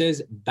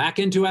forces back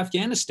into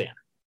Afghanistan.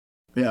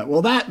 Yeah,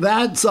 well,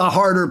 that's a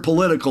harder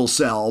political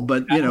sell,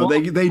 but,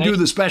 they do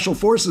the Special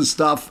Forces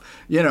stuff,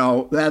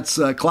 that's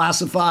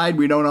classified.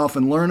 We don't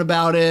often learn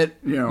about it.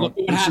 Look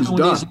what happened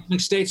when the Islamic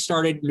State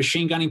started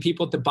machine gunning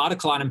people at the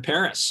Bataclan in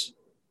Paris.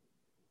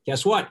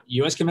 Guess what?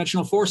 U.S.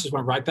 conventional forces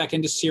went right back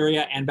into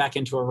Syria and back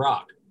into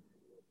Iraq.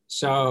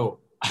 So,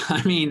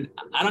 I mean,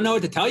 I don't know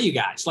what to tell you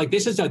guys. Like,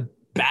 this is a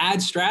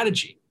bad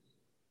strategy.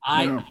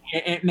 Listen,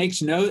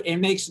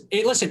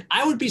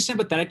 I would be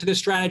sympathetic to this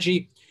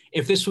strategy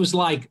if this was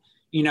like,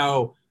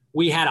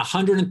 we had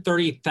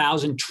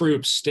 130,000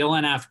 troops still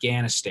in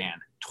Afghanistan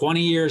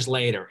 20 years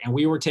later, and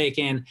we were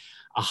taking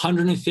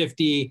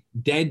 150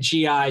 dead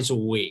GIs a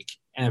week.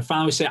 And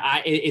finally we said,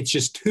 it's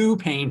just too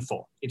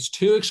painful. It's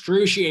too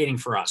excruciating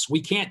for us.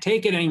 We can't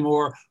take it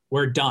anymore.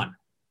 We're done.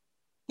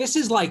 This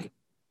is like,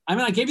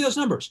 I gave you those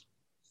numbers.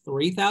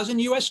 3,000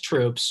 U.S.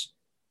 troops,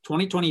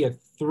 2020, you have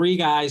 3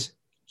 guys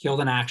killed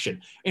in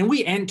action.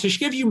 And to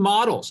give you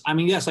models,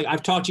 yes, like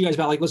I've talked to you guys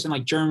about,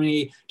 like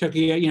Germany,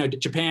 Turkey,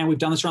 Japan, we've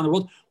done this around the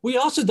world. We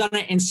also done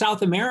it in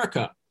South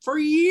America for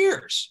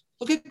years.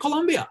 Look at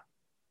Colombia.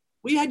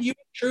 We had U.S.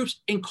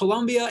 troops in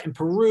Colombia and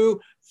Peru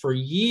for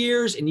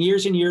years and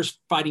years and years,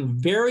 fighting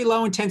very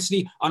low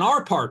intensity, on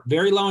our part,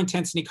 very low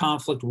intensity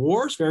conflict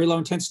wars, very low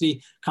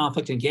intensity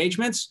conflict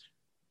engagements,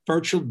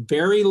 virtually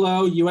very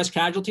low U.S.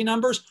 casualty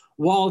numbers,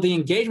 while the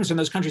engagements in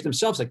those countries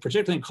themselves, like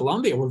particularly in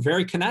Colombia, were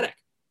very kinetic.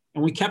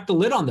 And we kept the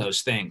lid on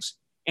those things.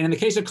 And in the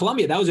case of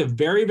Colombia, that was a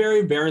very,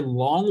 very, very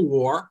long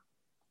war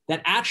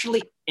that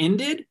actually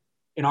ended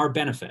in our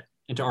benefit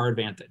and to our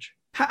advantage.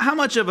 How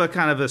much of a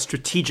kind of a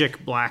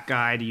strategic black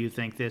eye do you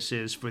think this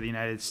is for the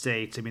United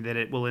States? That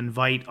it will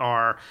invite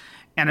our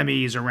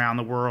enemies around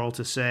the world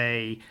to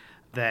say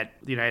that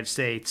the United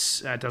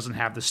States doesn't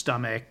have the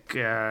stomach,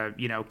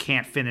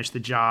 can't finish the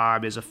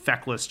job, is a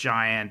feckless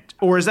giant?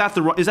 Or is that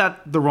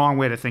the wrong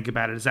way to think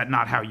about it? Is that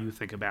not how you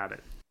think about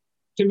it?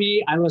 To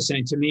me, I was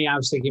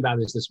thinking about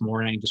this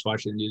morning, just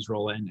watching the news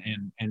roll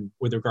in, and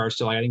with regards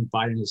to, I think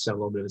Biden has set a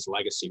little bit of his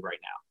legacy right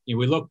now.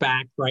 We look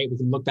back, right? We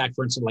can look back,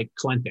 for instance, like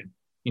Clinton.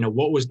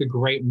 What was the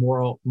great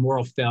moral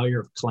failure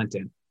of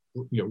Clinton?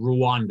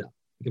 Rwanda.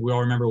 I think we all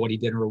remember what he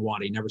did in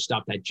Rwanda. He never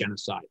stopped that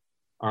genocide.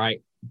 All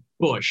right.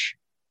 Bush,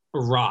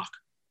 Iraq.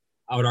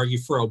 I would argue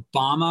for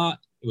Obama,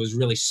 it was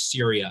really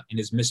Syria and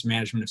his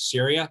mismanagement of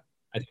Syria.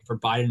 I think for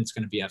Biden, it's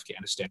going to be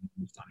Afghanistan.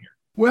 We've done here.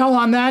 Well,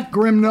 on that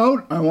grim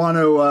note, I want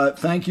to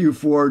thank you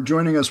for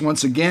joining us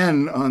once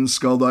again on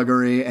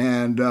Skullduggery,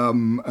 and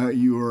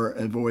you are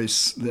a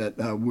voice that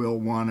we'll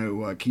want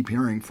to keep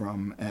hearing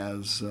from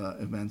as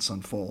events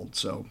unfold.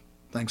 So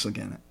thanks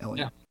again, Elliot.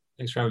 Yeah,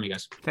 thanks for having me,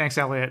 guys. Thanks,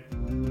 Elliot.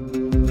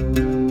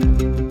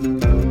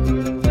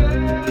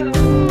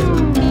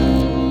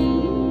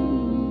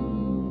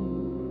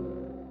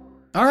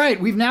 All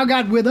right, we've now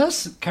got with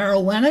us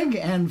Carol Leonnig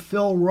and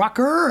Phil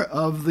Rucker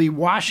of the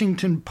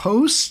Washington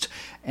Post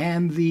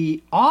and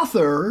the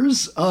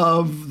authors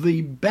of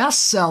the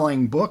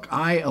best-selling book,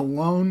 I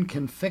Alone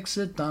Can Fix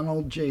It,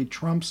 Donald J.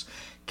 Trump's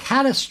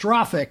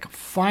Catastrophic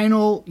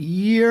Final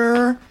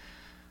Year.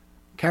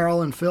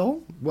 Carol and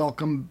Phil,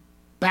 welcome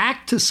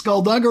back to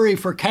Skullduggery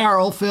for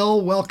Carol.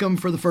 Phil, welcome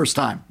for the first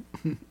time.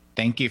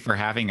 Thank you for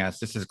having us.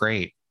 This is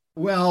great.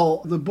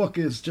 Well, the book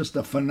is just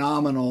a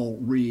phenomenal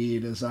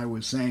read. As I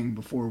was saying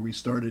before we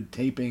started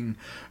taping,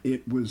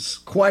 it was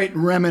quite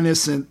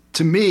reminiscent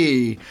to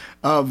me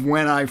of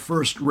when I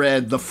first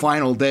read The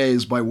Final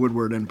Days by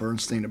Woodward and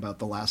Bernstein about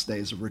the last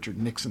days of Richard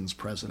Nixon's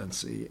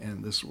presidency.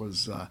 And this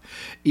was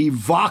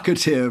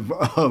evocative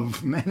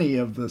of many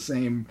of the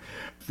same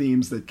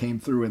themes that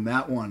came through in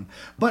that one.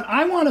 But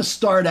I want to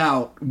start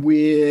out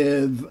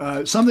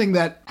with something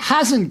that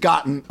hasn't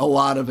gotten a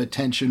lot of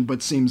attention,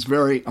 but seems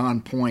very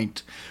on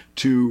point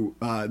to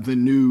the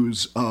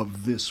news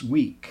of this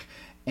week.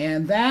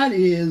 And that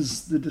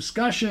is the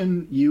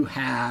discussion you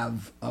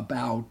have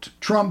about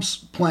Trump's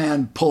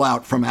planned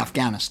pullout from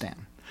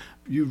Afghanistan.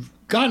 You've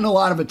gotten a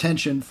lot of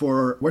attention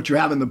for what you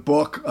have in the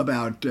book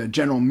about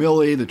General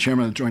Milley, the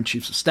chairman of the Joint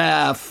Chiefs of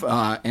Staff,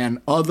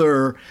 and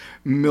other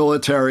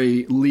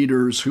military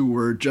leaders who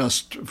were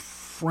just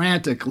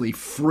frantically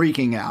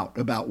freaking out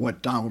about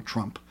what Donald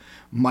Trump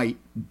might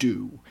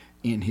do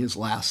in his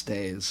last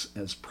days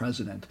as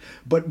president.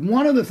 But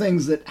one of the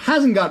things that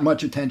hasn't got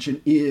much attention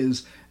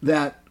is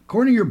that,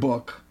 according to your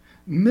book,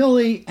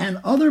 Milley and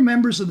other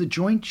members of the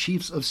Joint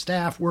Chiefs of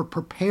Staff were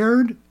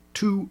prepared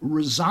to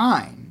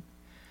resign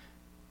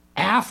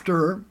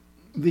after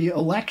the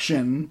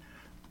election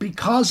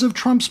because of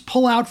Trump's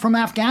pullout from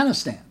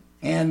Afghanistan.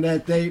 And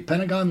that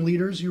Pentagon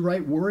leaders, you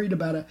write, worried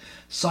about a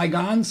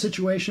Saigon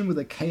situation with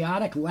a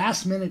chaotic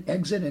last-minute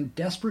exit and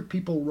desperate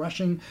people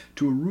rushing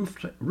to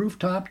a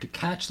rooftop to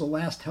catch the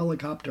last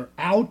helicopter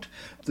out.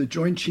 The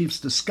Joint Chiefs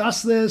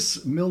discussed this.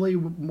 Milley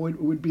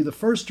would be the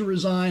first to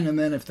resign, and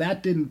then if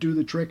that didn't do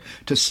the trick,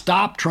 to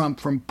stop Trump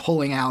from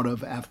pulling out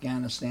of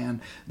Afghanistan,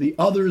 the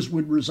others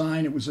would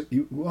resign.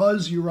 It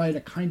was, you write,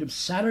 a kind of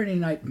Saturday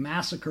night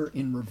massacre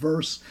in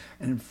reverse,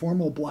 an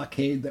informal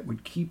blockade that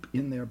would keep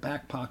in their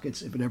back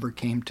pockets if it ever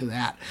came to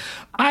that.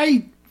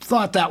 I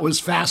thought that was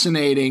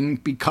fascinating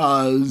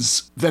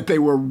because that they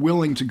were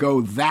willing to go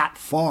that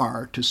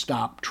far to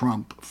stop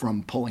Trump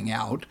from pulling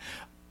out.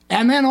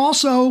 And then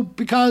also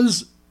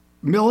because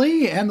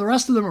Milley and the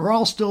rest of them are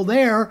all still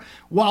there,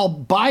 while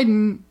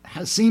Biden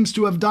seems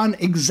to have done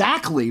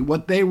exactly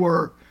what they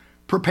were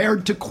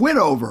prepared to quit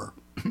over,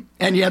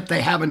 and yet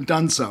they haven't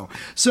done so.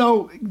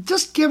 So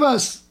just give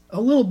us a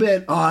little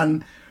bit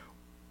on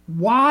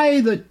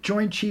why the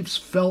Joint Chiefs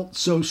felt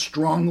so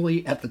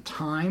strongly at the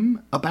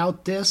time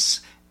about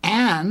this,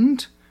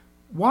 and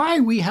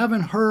why we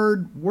haven't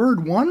heard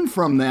word one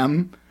from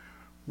them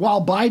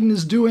while Biden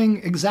is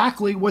doing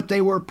exactly what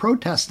they were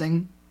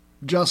protesting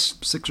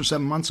just 6 or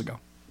 7 months ago.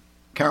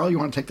 Carol, you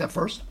want to take that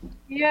first?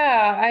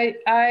 Yeah,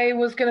 I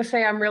was going to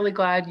say I'm really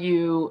glad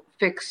you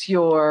fix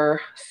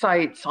your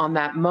sights on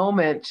that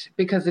moment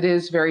because it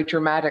is very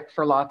dramatic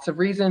for lots of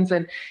reasons.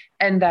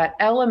 And that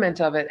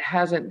element of it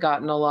hasn't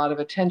gotten a lot of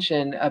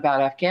attention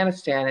about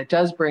Afghanistan. It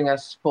does bring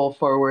us full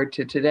forward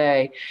to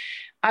today.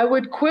 I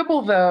would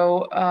quibble,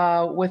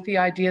 though, with the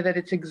idea that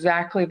it's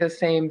exactly the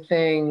same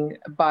thing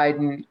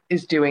Biden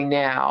is doing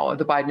now,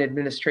 the Biden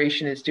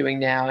administration is doing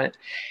now,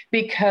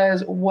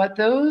 because what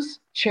the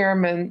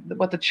chairman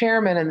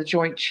and the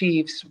Joint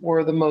Chiefs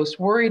were the most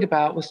worried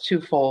about was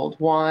twofold.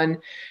 One,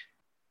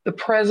 the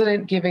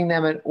president giving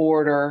them an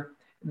order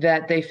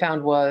that they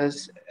found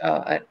was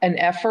an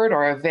effort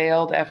or a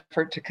veiled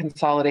effort to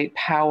consolidate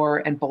power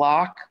and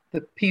block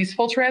the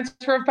peaceful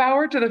transfer of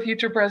power to the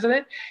future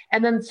president.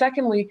 And then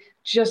secondly,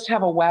 just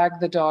have a wag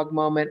the dog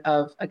moment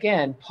of,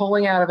 again,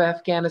 pulling out of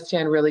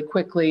Afghanistan really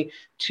quickly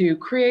to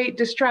create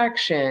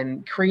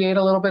distraction, create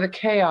a little bit of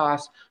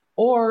chaos,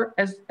 or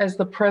as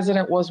the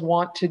president was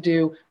wont to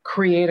do,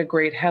 create a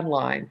great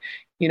headline.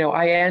 You know,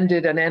 I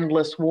ended an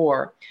endless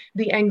war.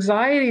 The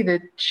anxiety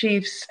that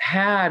chiefs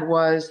had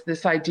was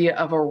this idea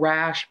of a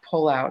rash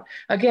pullout.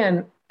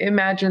 Again,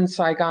 imagine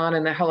Saigon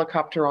and the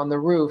helicopter on the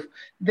roof.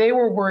 They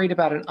were worried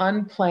about an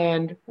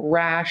unplanned,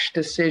 rash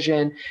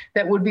decision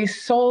that would be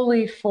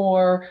solely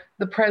for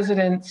the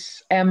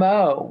president's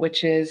MO,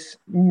 which is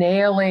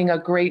nailing a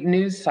great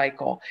news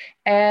cycle.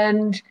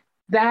 And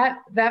that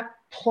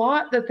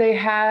plot that they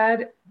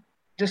had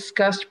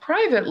discussed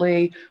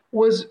privately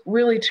was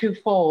really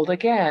twofold.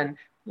 Again,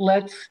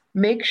 let's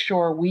make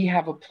sure we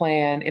have a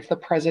plan if the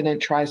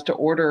president tries to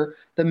order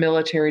the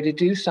military to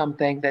do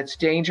something that's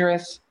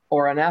dangerous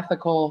or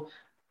unethical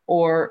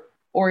or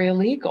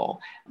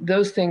illegal.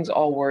 Those things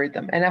all worried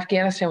them. And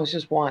Afghanistan was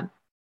just one.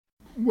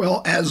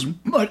 Well,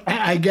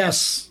 I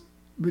guess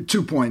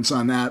 2 points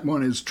on that.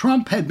 One is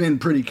Trump had been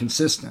pretty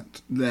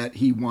consistent that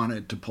he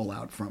wanted to pull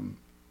out from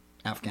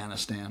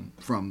Afghanistan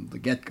from the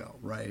get-go,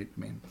 right? I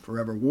mean,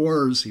 forever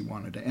wars, he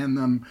wanted to end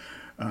them.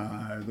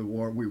 The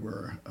war,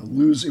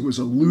 it was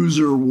a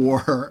loser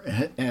war,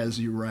 as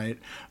you write.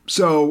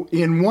 So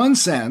in one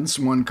sense,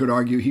 one could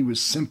argue he was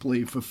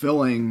simply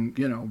fulfilling,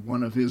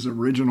 one of his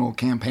original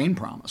campaign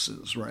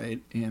promises,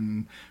 right,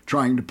 in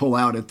trying to pull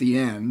out at the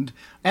end.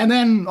 And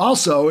then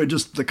also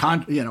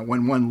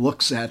when one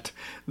looks at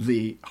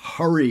the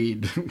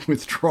hurried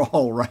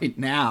withdrawal right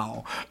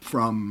now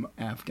from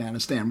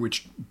Afghanistan,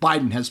 which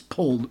Biden has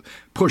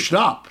pushed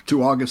up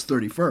to August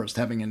 31st,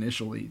 having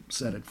initially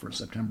set it for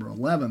September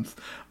 11th,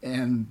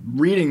 and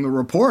reading the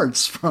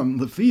reports from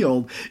the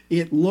field,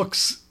 it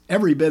looks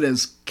every bit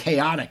as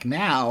chaotic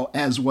now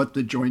as what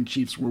the Joint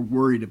Chiefs were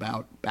worried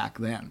about back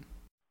then.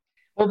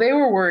 Well, they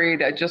were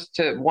worried, just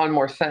to one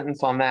more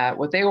sentence on that,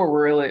 what they were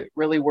really,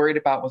 really worried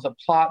about was a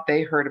plot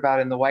they heard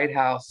about in the White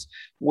House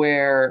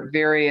where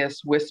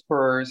various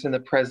whisperers in the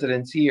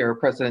president's ear,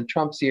 President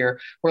Trump's ear,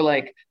 were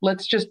like,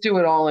 let's just do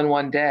it all in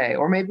one day,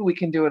 or maybe we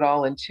can do it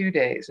all in 2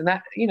 days. And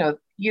that,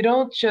 you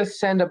don't just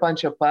send a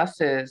bunch of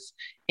buses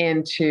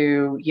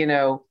into,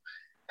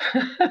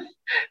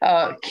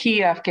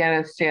 key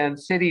Afghanistan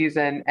cities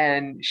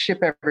and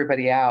ship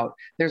everybody out.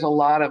 There's a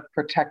lot of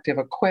protective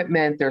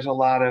equipment. There's a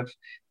lot of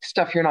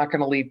stuff you're not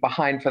going to leave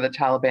behind for the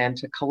Taliban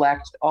to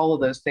collect. All of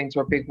those things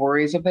were big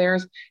worries of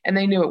theirs, and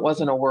they knew it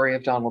wasn't a worry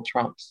of Donald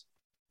Trump's.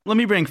 Let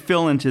me bring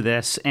Phil into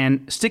this,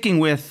 and sticking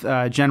with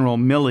General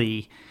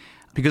Milley,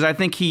 because I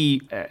think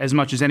he, as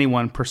much as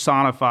anyone,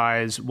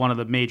 personifies one of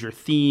the major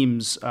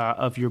themes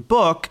of your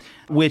book,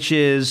 which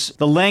is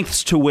the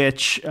lengths to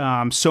which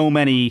so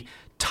many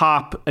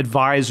top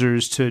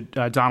advisors to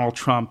Donald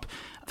Trump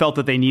felt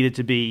that they needed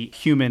to be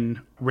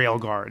human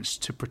railguards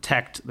to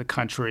protect the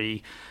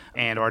country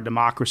and our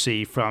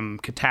democracy from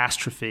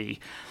catastrophe.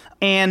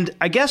 And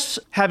I guess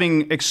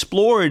having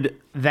explored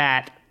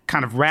that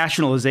kind of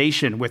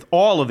rationalization with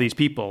all of these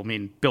people,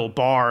 Bill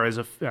Barr is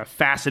a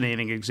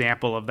fascinating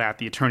example of that,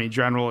 the Attorney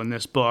General in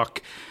this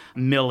book,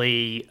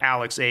 Milley,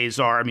 Alex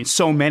Azar,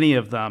 so many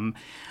of them.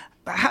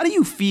 How do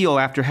you feel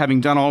after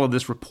having done all of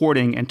this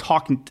reporting and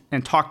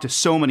talked to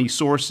so many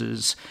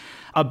sources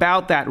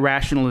about that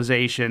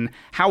rationalization,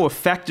 how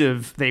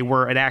effective they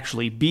were at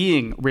actually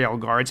being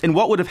railguards, and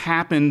what would have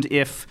happened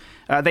if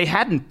they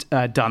hadn't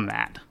done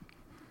that?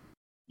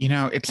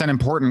 It's an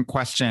important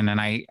question, and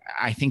I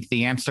think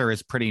the answer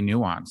is pretty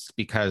nuanced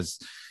because,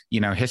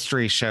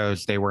 history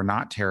shows they were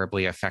not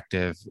terribly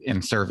effective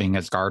in serving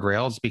as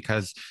guardrails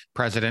because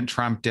President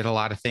Trump did a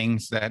lot of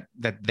things that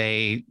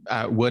they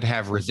would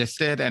have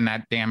resisted, and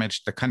that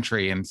damaged the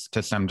country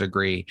to some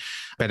degree.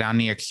 But on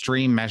the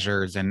extreme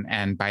measures,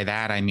 and by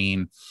that I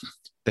mean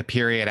the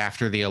period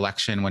after the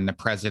election when the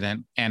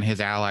president and his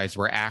allies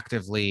were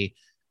actively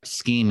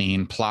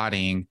scheming,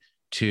 plotting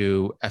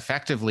to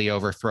effectively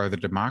overthrow the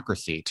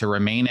democracy, to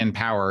remain in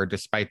power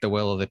despite the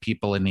will of the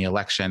people in the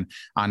election.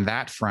 On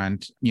that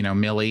front,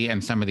 Milley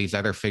and some of these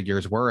other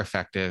figures were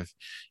effective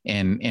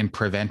in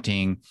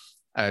preventing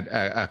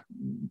a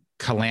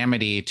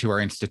calamity to our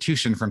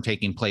institution from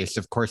taking place.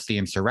 Of course, the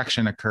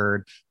insurrection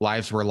occurred,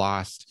 lives were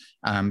lost.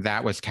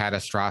 That was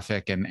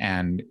catastrophic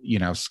and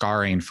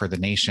scarring for the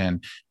nation,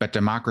 but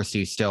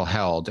democracy still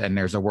held. And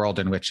there's a world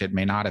in which it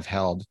may not have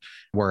held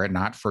were it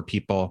not for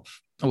people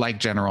like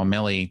General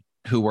Milley,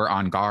 who were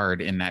on guard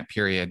in that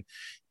period.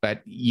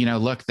 But,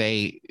 look,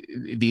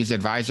 these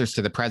advisors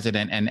to the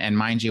president, and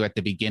mind you, at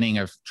the beginning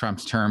of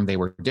Trump's term, they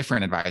were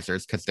different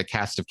advisors because the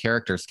cast of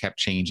characters kept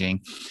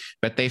changing.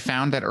 But they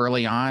found that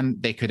early on,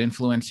 they could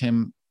influence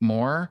him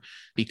more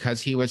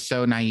because he was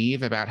so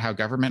naive about how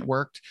government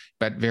worked.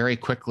 But very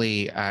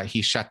quickly,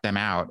 he shut them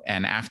out.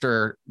 And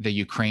after the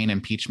Ukraine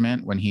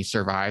impeachment, when he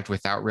survived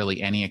without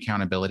really any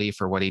accountability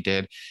for what he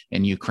did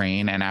in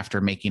Ukraine, and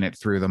after making it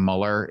through the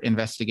Mueller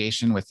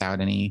investigation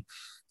without any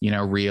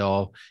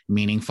real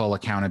meaningful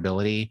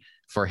accountability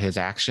for his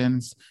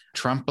actions,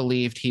 Trump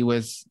believed he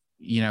was,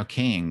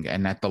 king,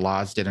 and that the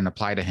laws didn't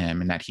apply to him,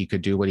 and that he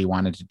could do what he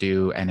wanted to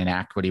do and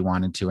enact what he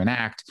wanted to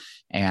enact.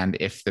 And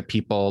if the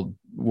people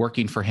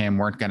working for him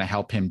weren't going to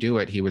help him do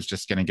it, he was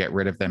just going to get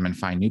rid of them and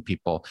find new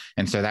people.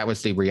 And so that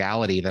was the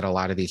reality that a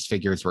lot of these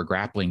figures were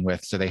grappling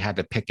with. So they had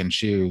to pick and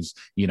choose,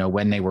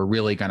 when they were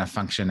really going to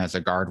function as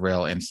a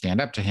guardrail and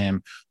stand up to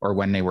him, or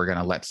when they were going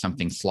to let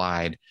something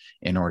slide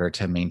in order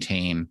to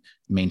maintain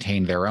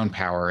their own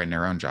power and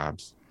their own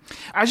jobs.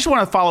 I just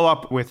want to follow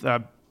up with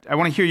I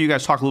want to hear you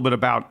guys talk a little bit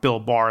about Bill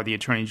Barr, the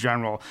Attorney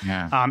General.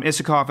 Yeah.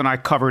 Isikoff and I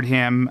covered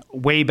him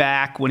way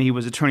back when he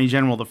was Attorney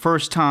General the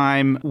first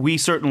time. We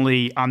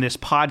certainly, on this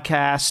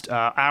podcast,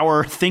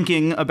 our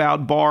thinking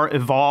about Barr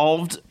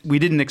evolved. We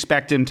didn't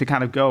expect him to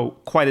kind of go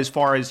quite as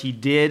far as he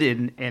did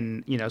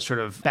in sort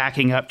of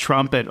backing up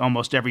Trump at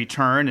almost every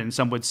turn, and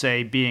some would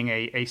say being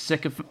a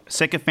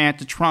sycophant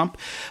to Trump.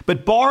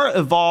 But Barr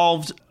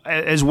evolved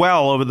as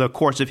well over the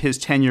course of his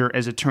tenure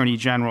as Attorney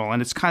General,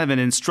 and it's kind of an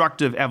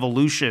instructive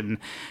evolution.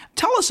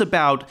 Tell us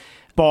about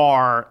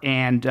Barr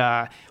and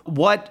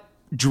what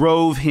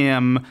drove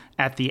him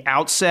at the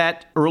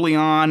outset early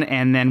on,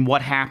 and then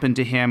what happened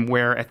to him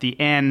where at the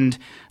end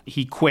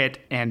he quit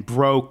and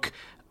broke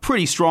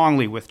pretty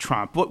strongly with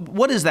Trump.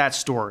 What is that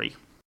story?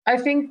 I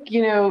think,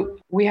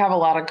 we have a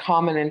lot in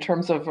common in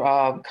terms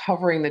of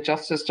covering the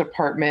Justice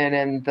Department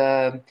and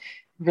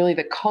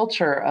the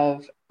culture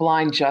of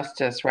blind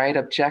justice, right?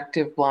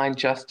 Objective blind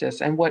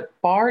justice. And what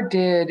Barr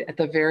did at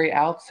the very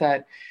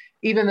outset,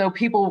 even though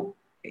people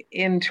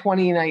in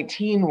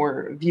 2019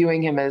 were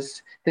viewing him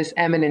as this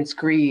eminence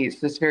grise,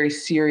 this very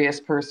serious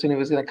person who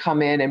was going to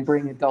come in and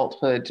bring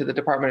adulthood to the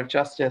Department of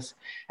Justice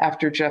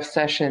after Jeff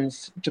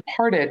Sessions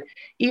departed,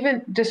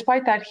 even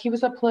despite that, he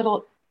was a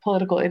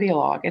political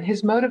ideologue, and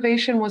his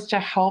motivation was to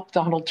help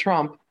Donald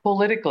Trump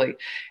politically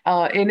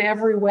in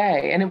every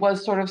way. And it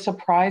was sort of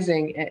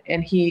surprising,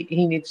 and he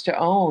needs to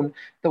own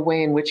the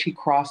way in which he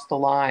crossed the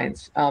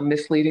lines,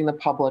 misleading the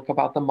public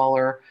about the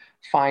Mueller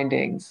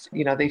findings.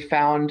 They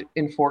found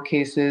in 4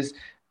 cases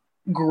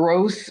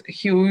gross,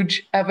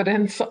 huge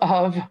evidence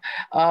of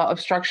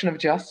obstruction of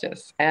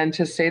justice. And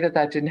to say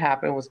that didn't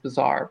happen was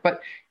bizarre.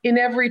 But in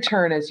every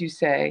turn, as you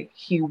say,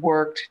 he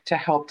worked to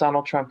help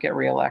Donald Trump get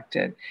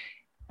reelected.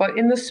 But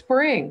in the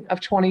spring of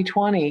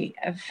 2020,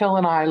 Phil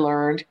and I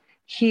learned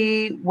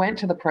he went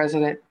to the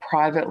president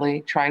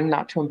privately, trying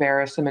not to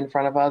embarrass him in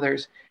front of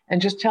others,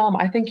 and just tell him,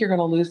 I think you're going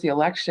to lose the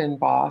election,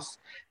 boss,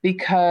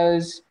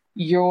 because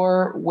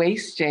you're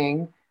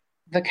wasting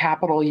the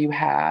capital you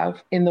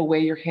have in the way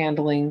you're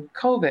handling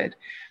COVID.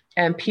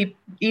 And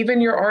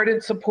even your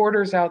ardent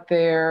supporters out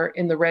there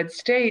in the red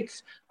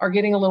states are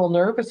getting a little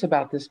nervous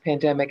about this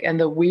pandemic and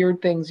the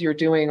weird things you're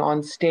doing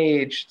on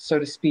stage, so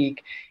to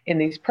speak, in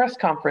these press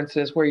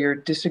conferences where you're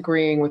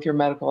disagreeing with your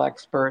medical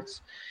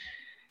experts.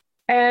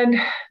 And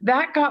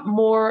that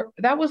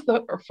was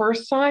the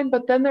first sign,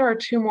 but then there are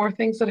 2 more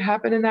things that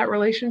happen in that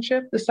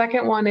relationship. The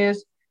second one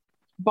is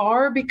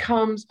Barr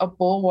becomes a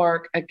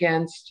bulwark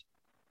against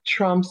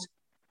Trump's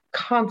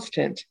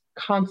constant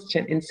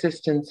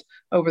insistence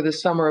over the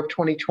summer of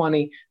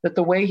 2020 that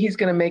the way he's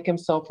going to make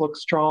himself look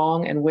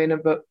strong and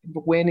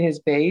win his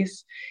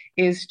base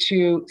is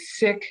to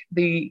sic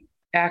the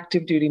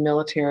active duty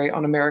military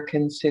on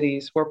American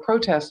cities where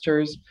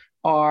protesters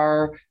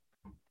are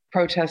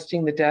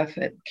protesting the death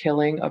and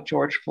killing of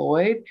George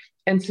Floyd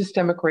and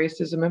systemic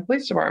racism in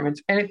police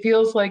departments. And it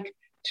feels like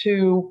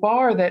to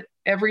Barr that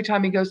every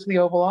time he goes to the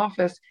Oval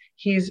Office,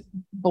 he's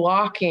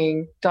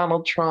blocking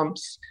Donald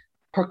Trump's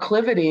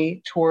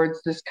proclivity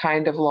towards this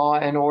kind of law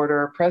and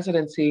order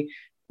presidency,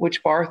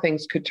 which Barr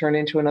thinks could turn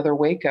into another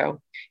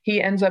Waco.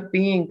 He ends up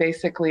being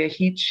basically a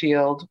heat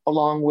shield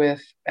along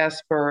with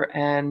Esper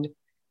and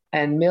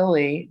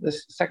Milley, the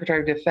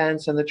Secretary of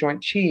Defense and the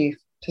Joint Chief,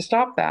 to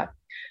stop that.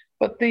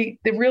 But the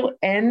real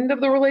end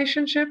of the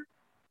relationship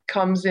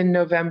comes in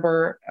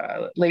November,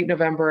 late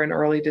November and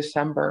early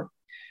December,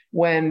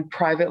 when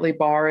privately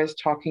Barr is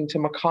talking to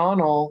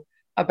McConnell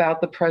about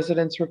the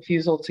president's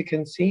refusal to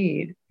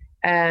concede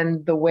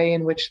and the way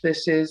in which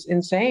this is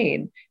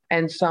insane.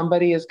 And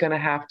somebody is going to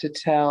have to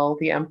tell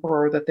the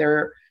emperor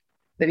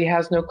that he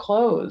has no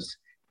clothes.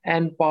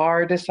 And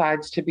Barr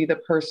decides to be the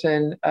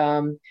person,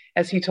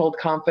 as he told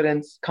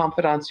confidants,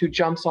 who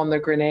jumps on the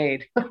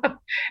grenade.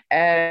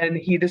 And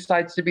he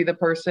decides to be the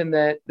person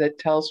that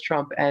tells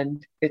Trump,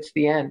 and it's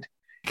the end.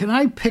 Can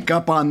I pick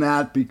up on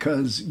that?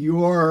 Because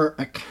your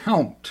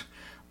account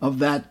of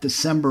that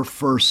December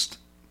 1st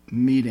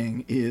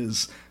meeting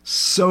is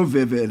so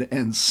vivid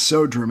and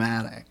so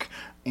dramatic.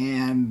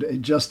 And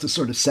just to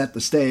sort of set the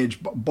stage,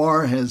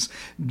 Barr has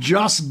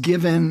just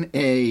given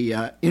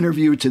a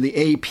interview to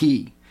the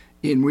AP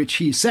in which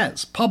he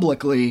says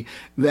publicly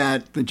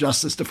that the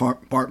Justice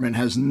Department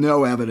has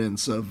no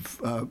evidence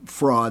of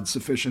fraud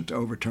sufficient to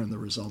overturn the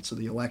results of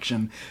the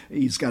election.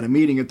 He's got a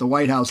meeting at the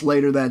White House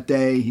later that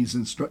day.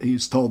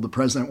 He's told the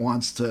president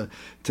wants to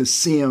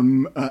see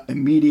him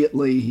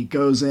immediately. He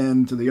goes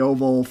into the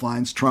Oval,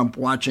 finds Trump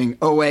watching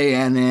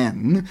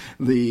OANN,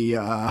 the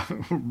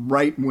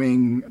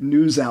right-wing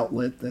news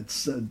outlet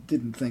that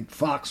didn't think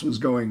Fox was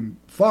going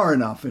far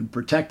enough in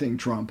protecting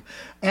Trump.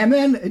 And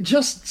then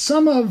just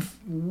some of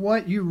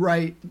what you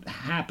write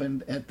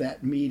happened at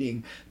that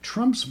meeting.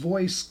 Trump's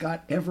voice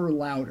got ever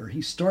louder.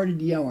 He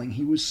started yelling.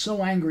 He was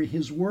so angry,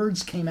 his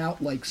words came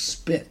out like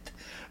spit.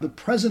 The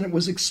president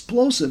was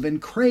explosive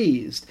and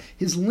crazed.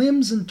 His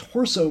limbs and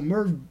torso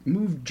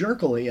moved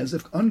jerkily as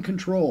if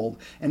uncontrolled,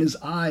 and his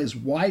eyes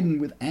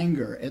widened with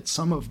anger at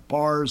some of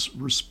Barr's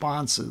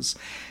responses.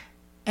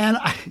 And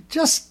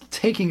just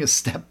taking a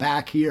step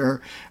back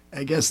here,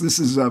 I guess this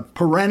is a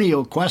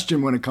perennial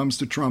question when it comes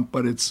to Trump,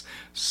 but it's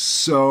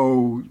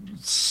so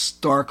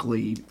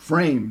starkly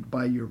framed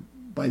by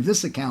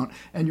this account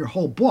and your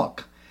whole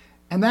book.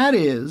 And that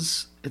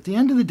is, at the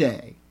end of the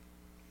day,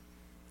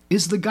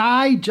 is the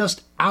guy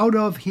just out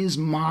of his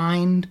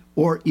mind,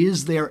 or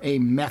is there a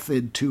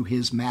method to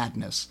his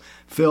madness?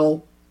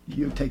 Phil,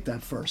 you take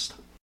that first.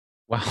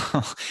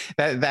 Well,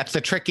 that's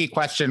a tricky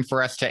question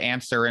for us to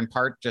answer, in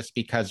part just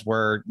because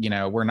we're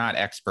not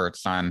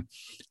experts on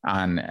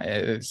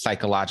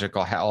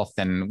psychological health,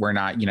 and we're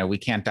not, we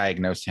can't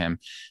diagnose him.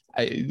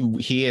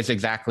 He is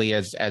exactly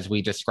as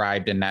we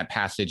described in that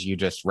passage you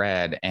just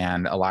read,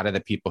 and a lot of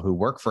the people who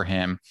work for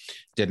him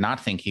did not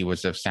think he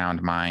was of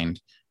sound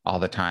mind all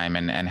the time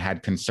and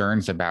had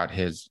concerns about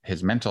his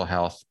mental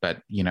health.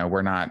 But,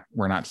 we're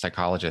not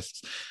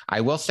psychologists.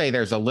 I will say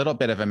there's a little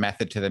bit of a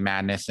method to the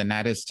madness, and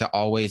that is to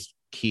always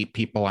keep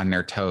people on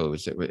their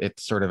toes.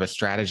 It's sort of a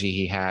strategy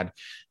he had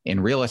in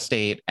real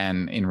estate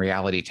and in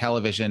reality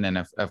television. And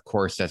of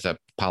course, as a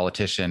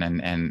politician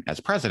and as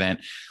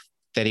president,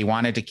 that he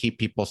wanted to keep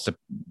people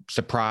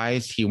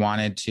surprised. He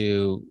wanted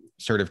to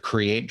sort of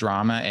create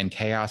drama and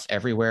chaos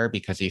everywhere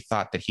because he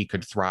thought that he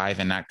could thrive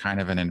in that kind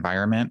of an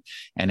environment,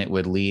 and it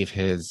would leave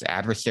his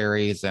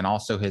adversaries and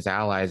also his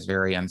allies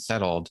very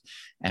unsettled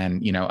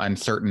and,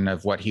 uncertain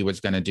of what he was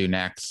going to do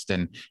next,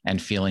 and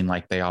feeling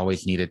like they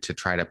always needed to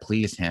try to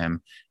please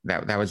him.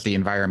 That was the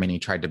environment he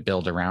tried to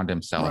build around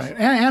himself. Right.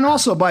 And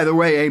also, by the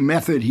way, a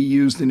method he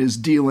used in his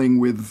dealing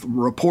with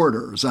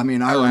reporters. I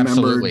mean, I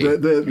remember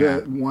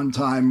the one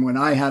time when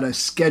I had a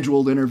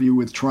scheduled interview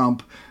with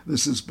Trump.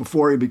 This is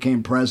before he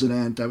became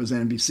president. I was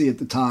at NBC at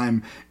the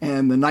time.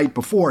 And the night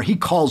before, he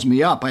calls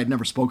me up. I had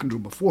never spoken to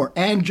him before,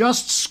 and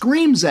just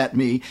screams at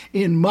me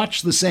in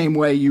much the same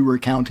way you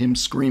recount him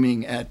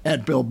screaming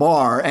at Bill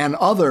Barr and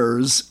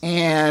others.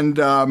 And,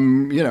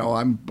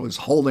 I was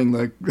holding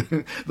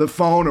the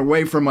phone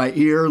away from my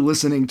ear,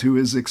 listening to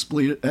his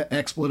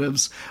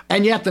expletives.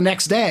 And yet the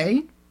next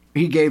day,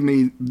 he gave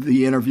me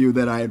the interview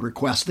that I had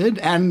requested.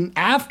 And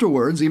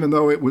afterwards, even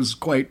though it was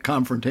quite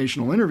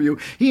confrontational interview,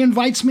 he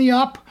invites me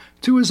up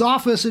to his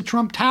office at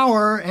Trump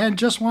Tower and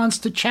just wants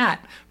to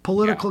chat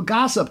political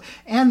gossip.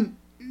 And,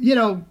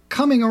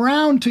 coming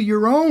around to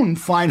your own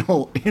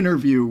final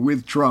interview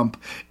with Trump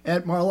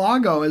at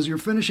Mar-a-Lago as you're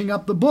finishing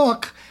up the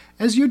book,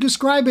 as you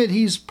describe it,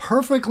 he's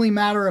perfectly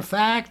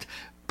matter-of-fact,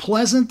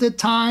 pleasant at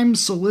times,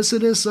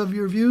 solicitous of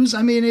your views.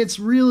 I mean, it's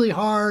really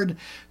hard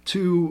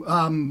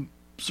to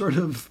sort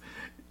of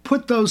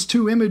put those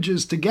two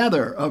images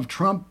together of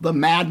Trump, the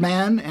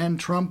madman, and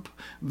Trump,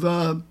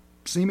 the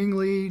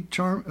seemingly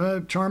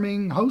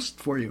charming host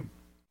for you.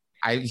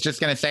 I was just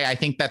going to say, I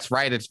think that's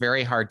right. It's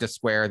very hard to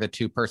square the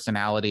two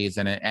personalities,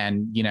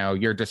 and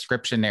your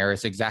description there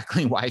is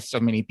exactly why so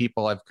many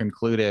people have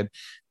concluded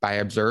by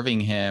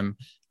observing him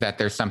that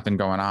there's something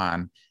going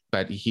on.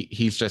 But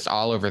he's just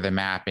all over the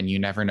map, and you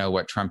never know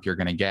what Trump you're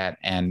going to get.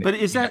 But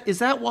is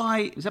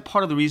that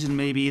part of the reason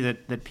maybe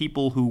that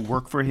people who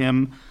work for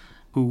him,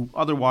 who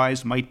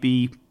otherwise might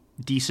be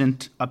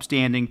decent,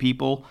 upstanding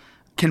people,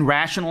 can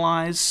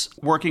rationalize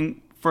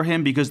working for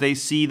him because they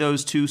see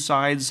those two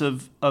sides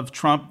of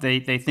Trump? They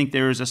think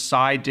there is a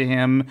side to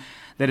him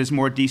that is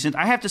more decent.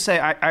 I have to say,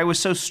 I was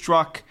so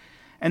struck.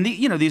 And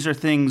these are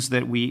things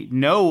that we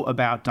know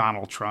about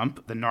Donald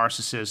Trump, the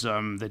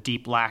narcissism, the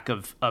deep lack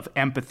of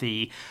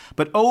empathy.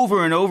 But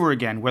over and over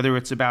again, whether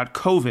it's about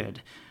COVID,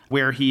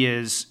 where he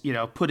is,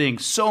 putting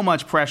so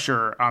much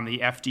pressure on the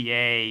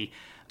FDA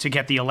to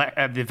get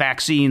the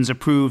vaccines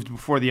approved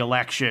before the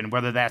election,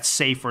 whether that's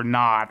safe or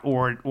not,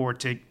 or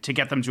to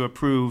get them to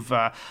approve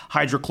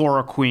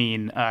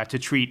hydrochloroquine to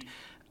treat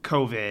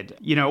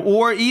COVID,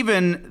 or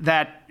even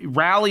that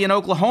rally in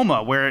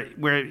Oklahoma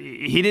where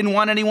he didn't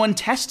want anyone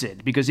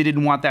tested because he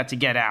didn't want that to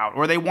get out,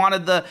 or they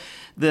wanted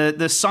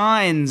the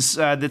signs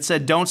that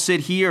said "Don't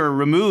sit here"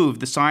 removed,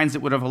 the signs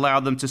that would have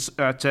allowed them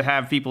to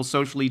have people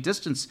socially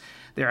distance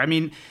there. I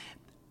mean,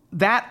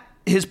 that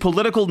his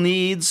political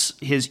needs,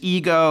 his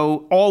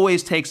ego,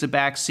 always takes a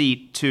back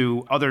seat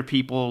to other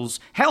people's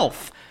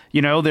health.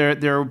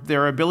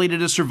 Their ability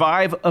to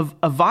survive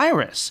a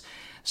virus.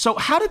 So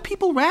how do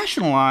people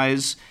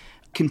rationalize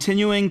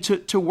continuing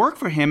to work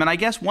for him? And I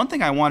guess one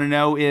thing I want to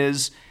know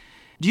is,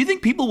 do you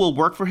think people will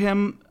work for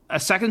him a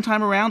second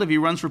time around if he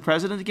runs for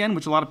president again,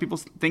 which a lot of people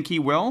think he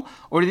will?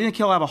 Or do you think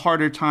he'll have a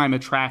harder time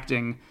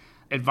attracting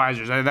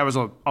advisors? There's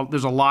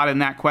a lot in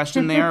that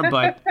question there,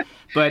 but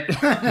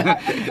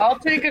I'll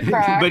take a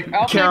crack.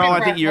 But Carol,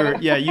 I think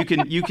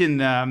you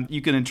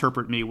can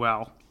interpret me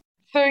well.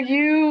 So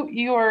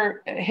you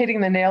are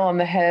hitting the nail on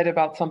the head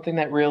about something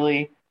that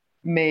really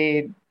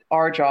made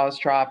our jaws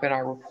drop in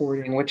our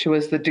reporting, which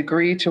was the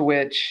degree to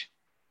which,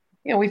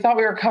 we thought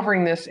we were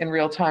covering this in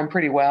real time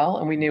pretty well,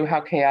 and we knew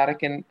how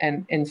chaotic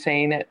and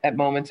insane at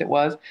moments it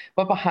was.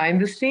 But behind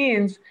the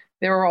scenes,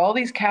 there were all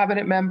these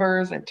cabinet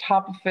members and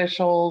top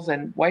officials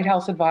and White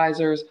House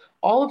advisors,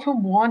 all of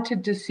whom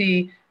wanted to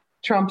see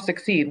Trump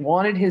succeed,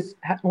 wanted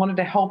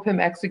to help him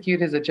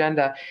execute his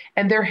agenda.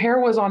 And their hair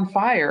was on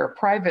fire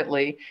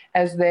privately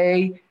as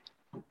they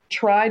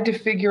tried to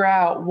figure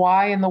out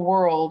why in the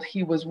world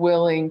he was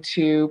willing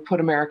to put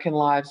American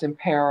lives in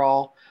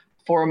peril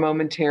for a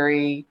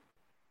momentary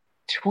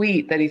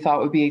tweet that he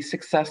thought would be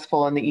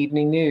successful in the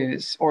evening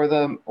news or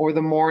the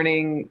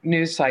morning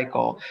news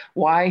cycle,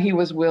 why he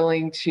was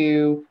willing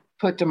to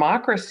put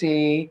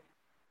democracy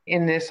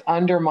in this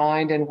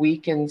undermined and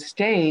weakened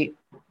state.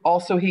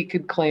 Also, he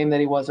could claim that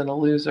he wasn't a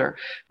loser.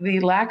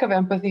 The lack of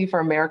empathy for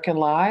American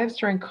lives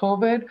during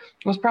COVID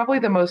was probably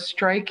the most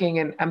striking.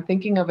 And I'm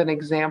thinking of an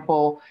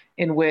example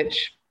in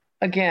which,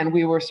 again,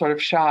 we were sort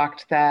of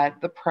shocked that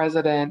the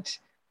president,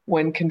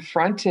 when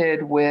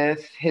confronted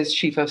with his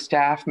chief of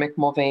staff, Mick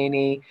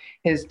Mulvaney,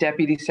 his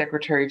deputy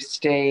secretary of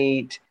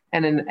state,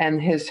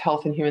 and his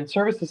Health and Human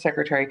Services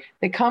Secretary,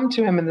 they come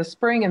to him in the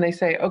spring and they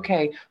say,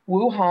 okay,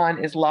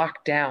 Wuhan is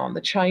locked down.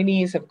 The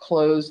Chinese have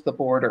closed the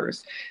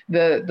borders.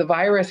 The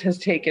virus has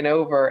taken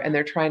over, and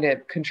they're trying to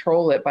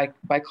control it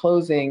by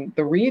closing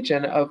the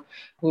region of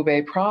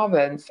Hubei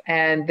province.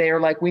 And they're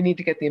like, we need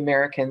to get the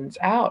Americans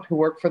out who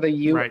work for the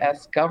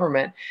U.S.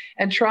 government.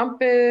 And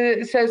Trump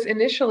says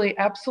initially,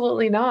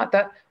 absolutely not.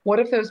 What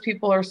if those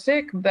people are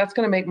sick? That's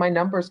going to make my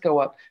numbers go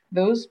up.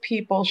 Those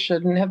people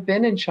shouldn't have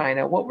been in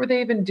China. What were they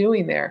even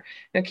doing there?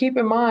 Now, keep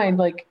in mind,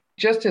 like,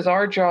 just as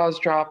our jaws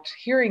dropped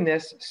hearing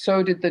this,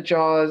 so did the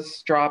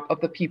jaws drop of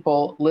the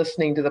people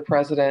listening to the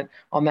president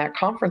on that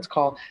conference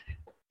call.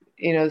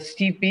 You know,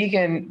 Steve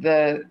Biegun,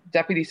 the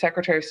Deputy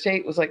Secretary of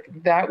State, was like,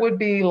 that would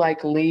be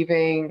like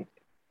leaving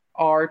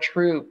our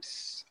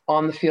troops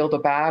on the field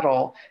of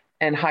battle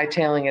and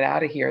hightailing it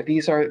out of here.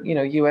 These are,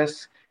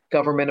 U.S.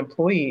 government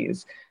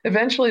employees.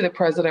 Eventually, the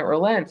president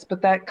relents.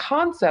 But that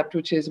concept,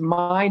 which is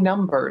my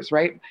numbers,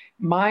 right?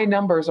 My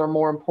numbers are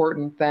more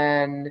important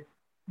than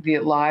the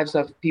lives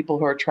of people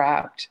who are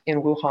trapped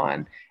in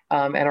Wuhan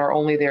and are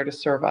only there to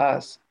serve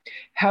us.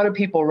 How do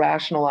people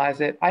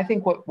rationalize it? I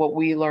think what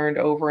we learned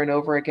over and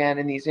over again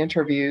in these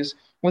interviews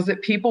was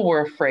that people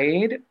were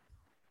afraid.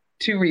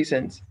 Two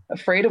reasons: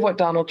 afraid of what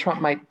Donald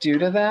Trump might do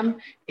to them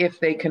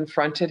if they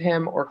confronted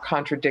him or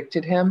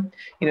contradicted him.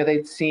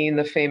 They'd seen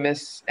the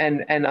famous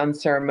and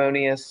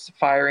unceremonious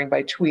firing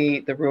by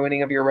tweet, the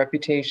ruining of your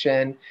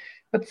reputation.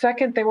 But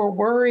second, they were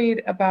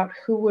worried about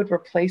who would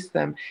replace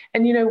them.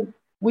 And,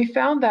 we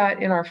found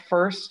that in our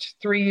first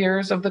 3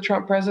 years of the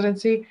Trump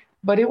presidency,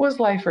 but it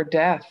was life or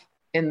death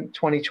in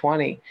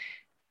 2020.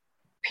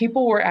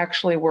 People were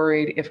actually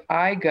worried, if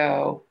I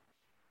go,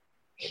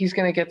 he's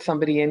going to get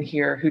somebody in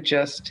here who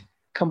just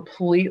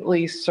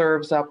completely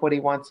serves up what he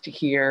wants to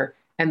hear.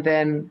 And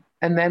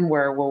then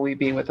where will we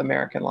be with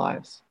American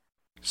lives?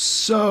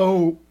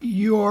 So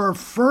your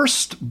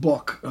first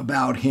book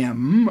about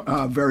him,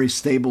 Very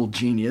Stable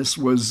Genius,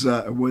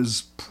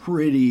 was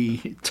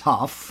pretty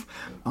tough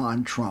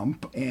on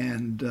Trump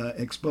and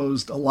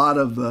exposed a lot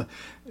of the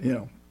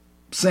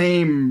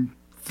same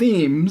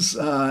themes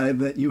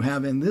that you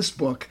have in this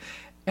book.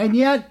 And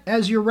yet,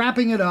 as you're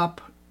wrapping it up,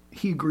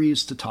 he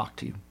agrees to talk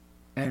to you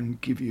and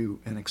give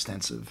you an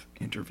extensive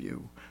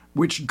interview,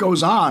 which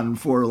goes on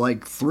for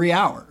like 3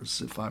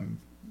 hours, if I'm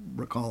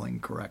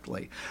recalling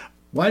correctly.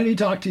 Why did he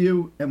talk to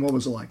you, and what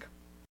was it like?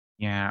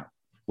 Yeah,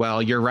 well,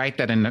 you're right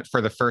that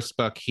for the first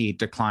book, he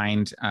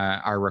declined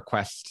our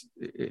request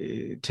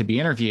to be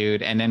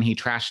interviewed, and then he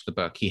trashed the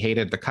book. He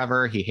hated the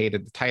cover, he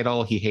hated the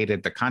title, he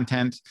hated the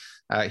content,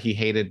 he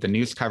hated the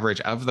news coverage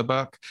of the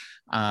book,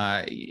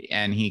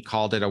 and he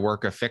called it a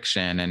work of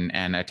fiction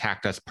and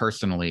attacked us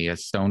personally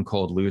as stone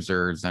cold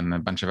losers and a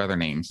bunch of other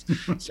names.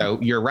 So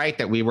you're right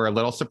that we were a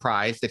little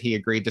surprised that he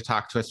agreed to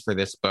talk to us for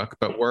this book,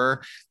 but we're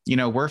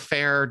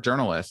fair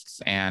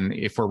journalists. And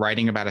if we're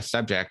writing about a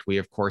subject, we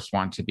of course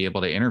want to be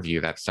able to interview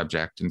that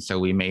subject. And so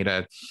we made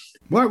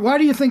Why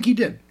do you think he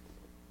did?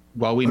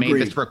 Well, we made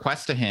this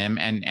request to him,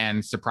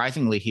 and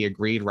surprisingly, he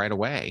agreed right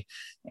away.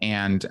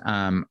 And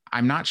I'm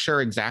not sure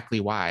exactly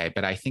why,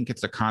 but I think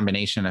it's a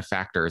combination of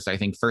factors. I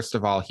think, first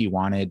of all, he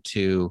wanted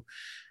to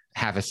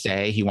have a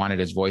say. He wanted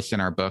his voice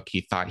in our book.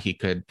 He thought he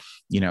could,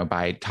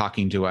 by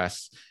talking to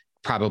us,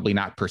 probably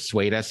not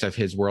persuade us of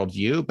his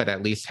worldview, but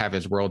at least have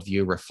his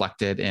worldview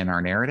reflected in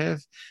our narrative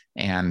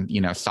and,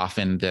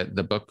 soften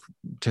the book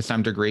to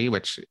some degree,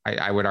 which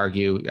I would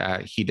argue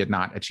he did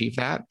not achieve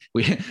that.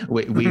 We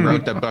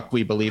wrote the book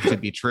we believe to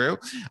be true.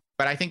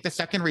 But I think the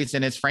second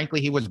reason is,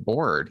 frankly, he was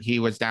bored. He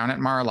was down at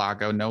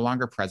Mar-a-Lago, no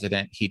longer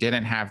president. He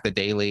didn't have the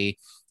daily,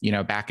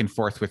 back and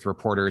forth with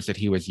reporters that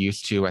he was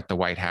used to at the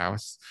White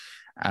House.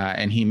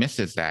 And he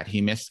misses that.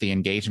 He missed the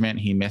engagement.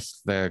 He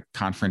missed the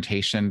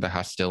confrontation, the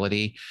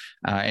hostility,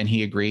 and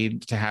he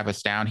agreed to have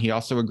us down. He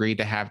also agreed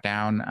to have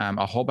down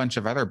a whole bunch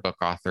of other book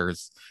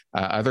authors,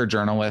 other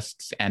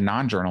journalists and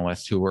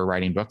non-journalists who were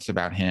writing books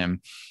about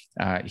him.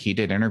 He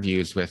did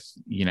interviews with,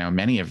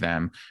 many of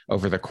them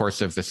over the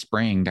course of the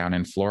spring down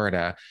in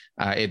Florida.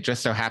 It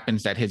just so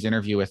happens that his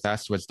interview with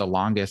us was the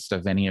longest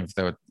of any of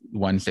the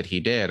ones that he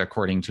did,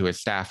 according to his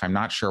staff. I'm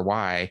not sure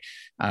why.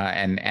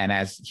 And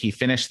as he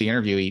finished the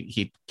interview,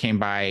 he came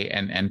by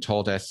and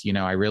told us,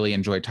 I really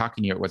enjoyed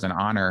talking to you. It was an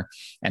honor.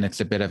 And it's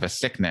a bit of a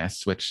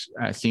sickness, which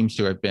seems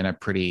to have been a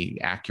pretty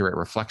accurate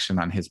reflection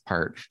on his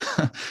part.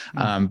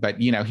 But,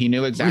 he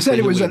knew exactly. You said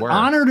it was an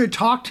honor to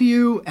talk to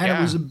you, and it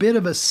was a bit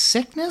of a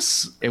sickness?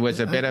 It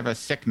was a bit of a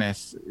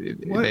sickness.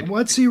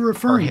 What's he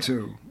referring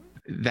to?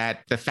 That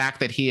the fact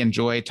that he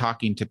enjoyed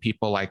talking to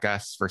people like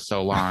us for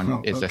so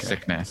long is a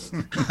sickness.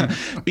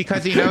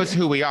 Because he knows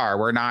who we are.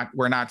 We're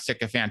not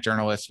sycophant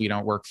journalists. We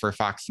don't work for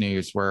Fox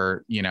News.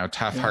 We're,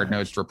 tough,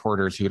 hard-nosed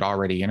reporters who'd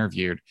already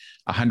interviewed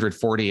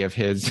 140 of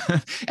his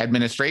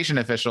administration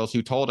officials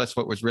who told us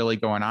what was really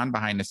going on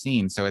behind the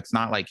scenes. So it's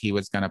not like he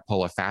was going to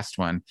pull a fast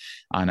one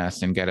on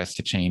us and get us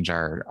to change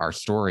our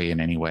story in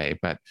any way.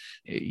 But,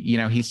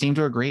 he seemed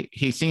to agree.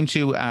 He seemed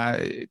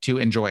to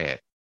enjoy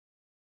it.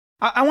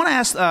 I want to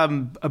ask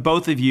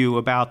both of you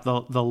about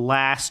the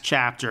last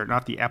chapter,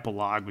 not the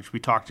epilogue, which we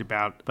talked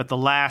about, but the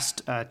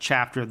last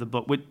chapter of the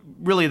book, with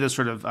really the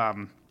sort of,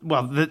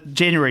 the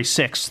January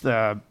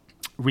 6th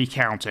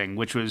recounting,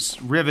 which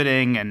was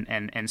riveting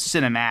and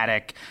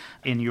cinematic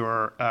in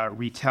your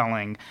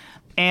retelling.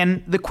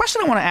 And the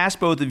question I want to ask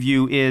both of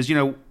you is,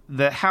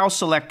 the House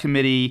Select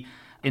Committee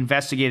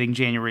investigating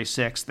January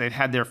 6th, they've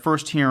had their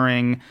first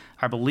hearing.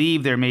 I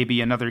believe there may be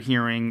another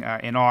hearing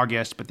in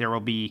August, but there will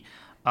be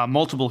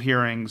multiple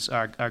hearings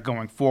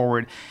going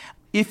forward.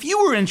 If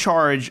you were in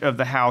charge of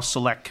the House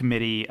Select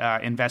Committee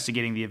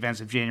investigating the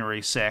events of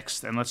January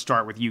 6th, and let's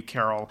start with you,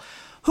 Carol,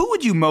 who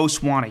would you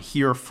most want to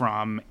hear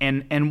from,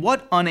 and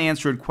what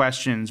unanswered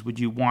questions would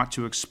you want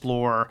to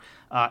explore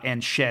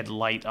and shed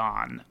light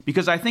on?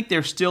 Because I think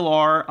there still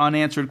are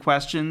unanswered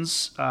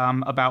questions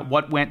about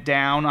what went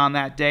down on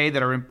that day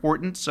that are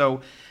important. So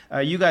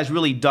you guys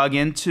really dug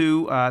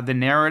into the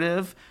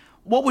narrative.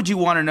 What would you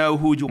want to know?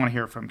 Who would you want to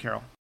hear from,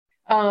 Carol?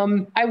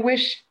 I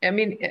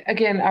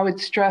would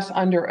stress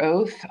under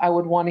oath, I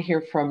would want to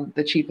hear from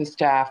the Chief of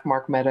Staff,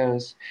 Mark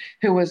Meadows,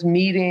 who was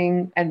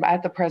meeting and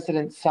at the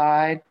president's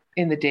side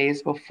in the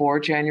days before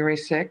January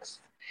 6th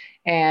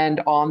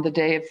and on the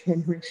day of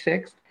January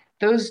 6th.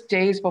 Those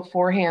days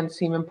beforehand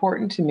seem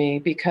important to me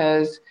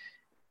because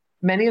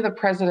many of the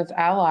president's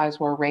allies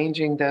were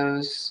arranging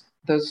those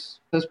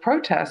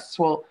protests.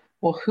 Well,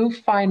 who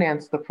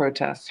financed the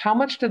protests? How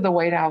much did the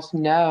White House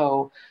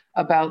know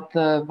about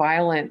the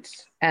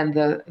violence and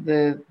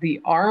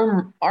the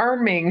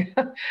arming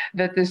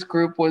that this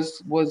group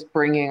was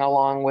bringing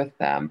along with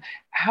them?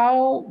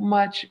 How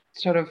much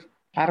sort of,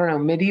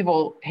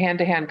 medieval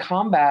hand-to-hand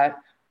combat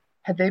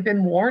had they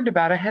been warned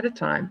about ahead of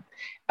time?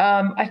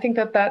 I think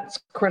that's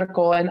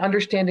critical, and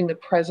understanding the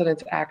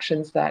president's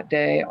actions that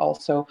day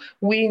also.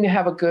 We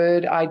have a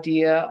good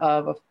idea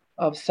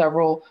of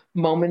several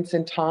moments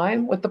in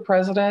time with the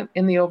president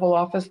in the Oval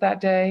Office that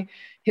day.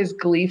 His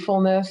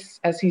gleefulness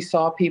as he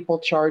saw people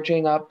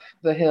charging up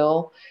the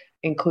hill,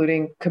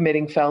 including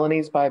committing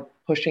felonies by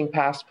pushing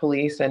past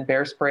police and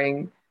bear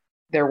spraying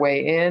their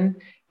way in.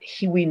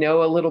 We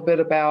know a little bit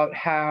about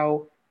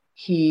how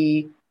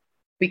he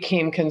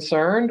became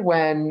concerned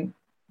when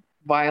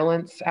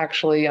violence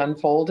actually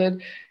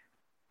unfolded.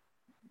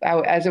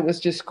 As it was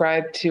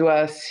described to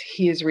us,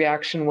 his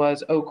reaction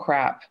was, "Oh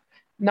crap."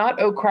 Not,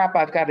 "Oh crap,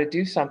 I've got to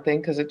do something,"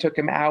 because it took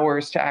him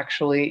hours to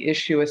actually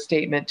issue a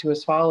statement to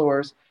his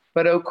followers,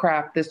 but "Oh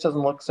crap, this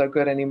doesn't look so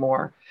good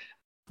anymore."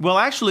 Well,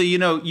 actually,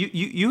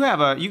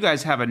 you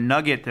guys have a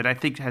nugget that I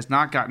think has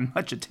not gotten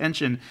much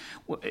attention.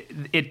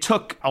 It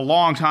took a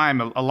long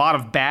time, a lot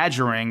of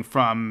badgering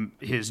from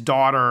his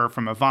daughter,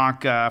 from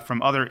Ivanka,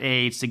 from other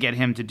aides to get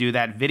him to do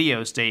that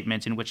video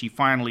statement in which he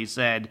finally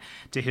said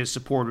to his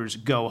supporters,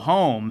 "Go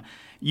home."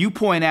 You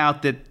point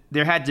out that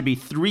there had to be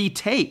 3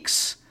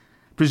 takes,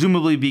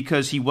 presumably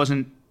because he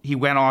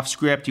went off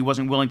script. He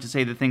wasn't willing to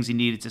say the things he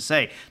needed to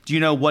say. Do you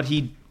know what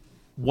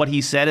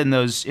he said in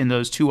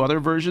those 2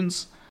 other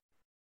versions?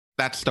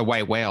 That's the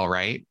white whale,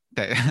 right?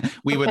 That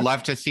we would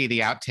love to see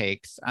the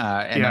outtakes,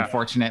 and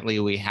unfortunately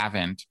we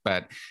haven't.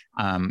 But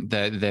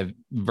the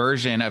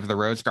version of the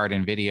Rose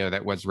Garden video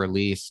that was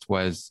released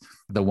was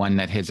the one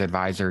that his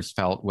advisors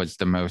felt was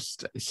the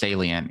most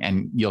salient.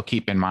 And you'll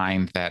keep in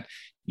mind that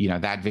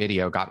that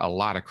video got a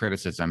lot of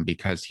criticism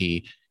because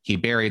he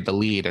buried the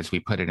lead, as we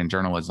put it in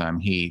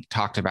journalism. He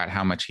talked about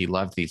how much he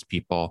loved these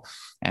people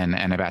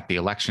and about the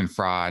election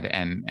fraud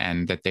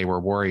and that they were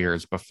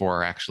warriors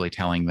before actually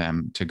telling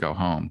them to go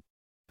home.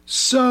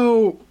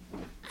 So,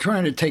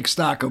 trying to take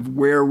stock of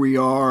where we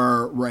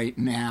are right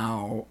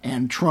now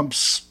and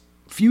Trump's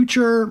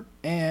future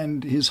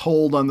and his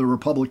hold on the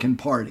Republican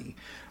Party.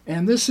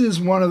 And this is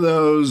one of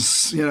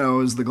those,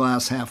 is the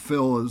glass half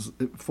full, is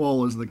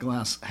the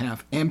glass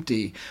half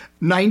empty.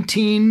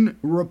 19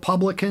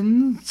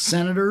 Republican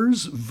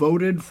senators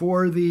voted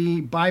for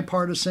the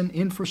bipartisan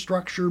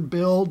infrastructure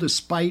bill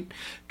despite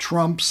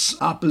Trump's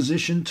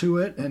opposition to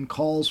it and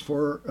calls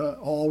for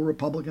all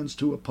Republicans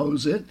to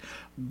oppose it.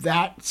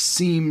 That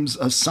seems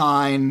a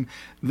sign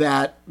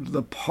that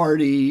the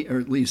party, or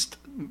at least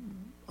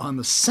on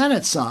the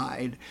Senate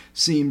side,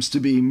 seems to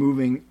be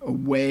moving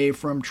away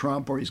from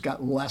Trump, or he's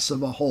got less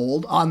of a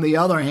hold. On the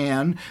other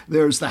hand,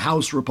 there's the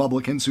House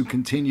Republicans who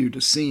continue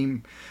to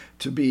seem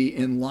to be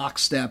in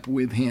lockstep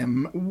with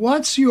him.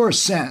 What's your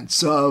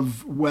sense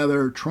of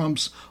whether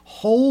Trump's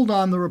hold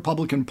on the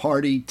Republican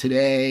Party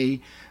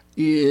today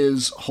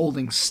is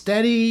holding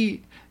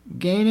steady,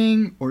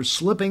 gaining, or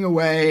slipping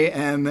away?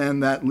 And then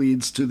that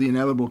leads to the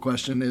inevitable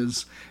question,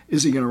 is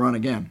he going to run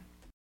again?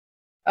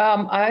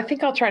 I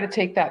think I'll try to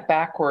take that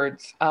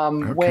backwards.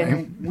 Okay.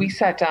 When we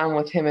sat down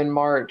with him in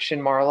March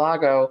in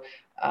Mar-a-Lago,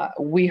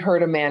 we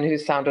heard a man who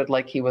sounded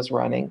like he was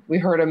running. We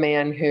heard a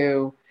man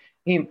who,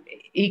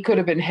 he could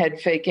have been head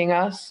faking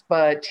us,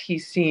 but he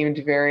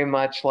seemed very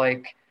much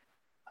like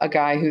a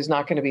guy who's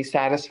not going to be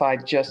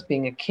satisfied just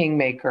being a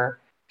kingmaker.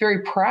 Very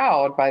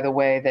proud, by the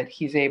way, that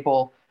he's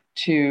able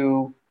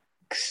to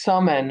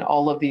summon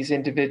all of these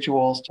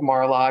individuals to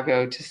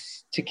Mar-a-Lago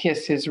to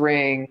kiss his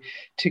ring,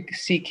 to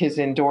seek his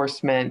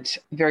endorsement.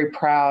 Very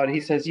proud. He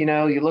says, you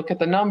look at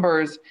the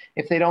numbers.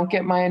 If they don't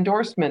get my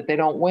endorsement, they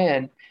don't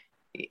win.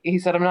 He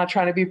said, I'm not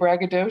trying to be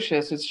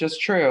braggadocious. It's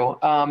just true.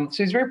 So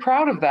he's very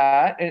proud of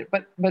that.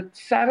 But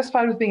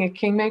satisfied with being a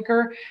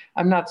kingmaker,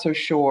 I'm not so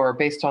sure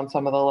based on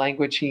some of the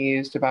language he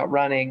used about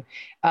running.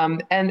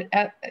 And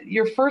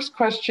your first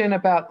question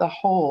about the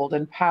hold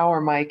and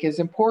power, Mike, is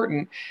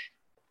important.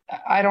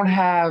 I don't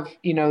have,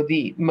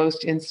 the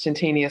most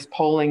instantaneous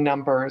polling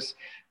numbers,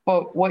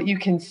 but what you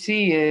can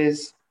see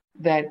is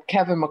that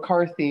Kevin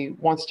McCarthy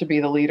wants to be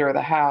the leader of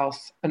the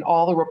House, and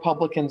all the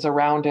Republicans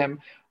around him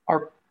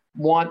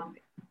want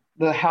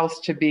the House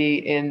to be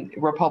in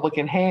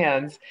Republican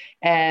hands,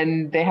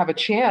 and they have a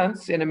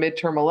chance in a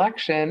midterm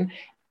election.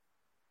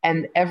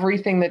 And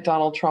everything that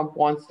Donald Trump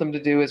wants them to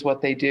do is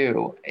what they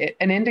do.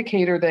 An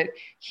indicator that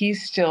he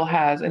still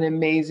has an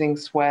amazing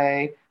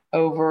sway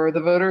over the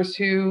voters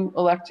who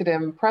elected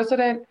him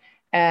president,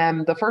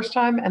 and the first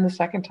time and the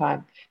second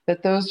time,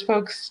 that those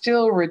folks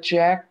still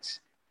reject,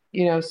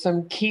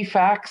 some key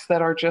facts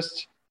that are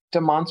just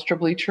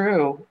demonstrably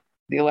true.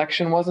 The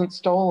election wasn't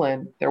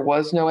stolen. There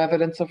was no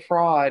evidence of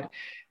fraud.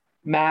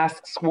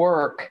 Masks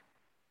work.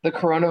 The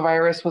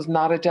coronavirus was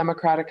not a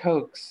Democratic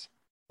hoax.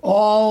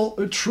 All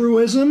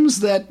truisms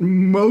that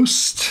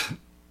most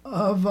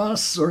of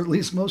us, or at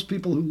least most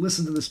people who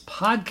listen to this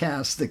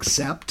podcast,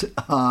 accept.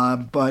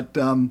 But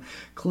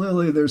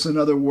clearly there's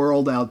another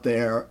world out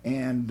there,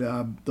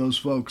 and those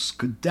folks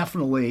could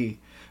definitely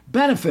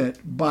benefit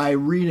by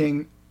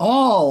reading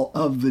all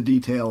of the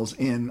details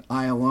in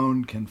I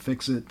Alone Can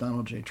Fix It,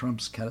 Donald J.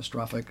 Trump's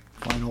catastrophic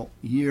final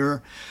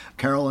year.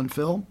 Carol and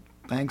Phil,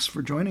 thanks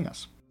for joining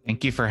us.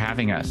 Thank you for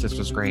having us. This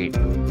was great.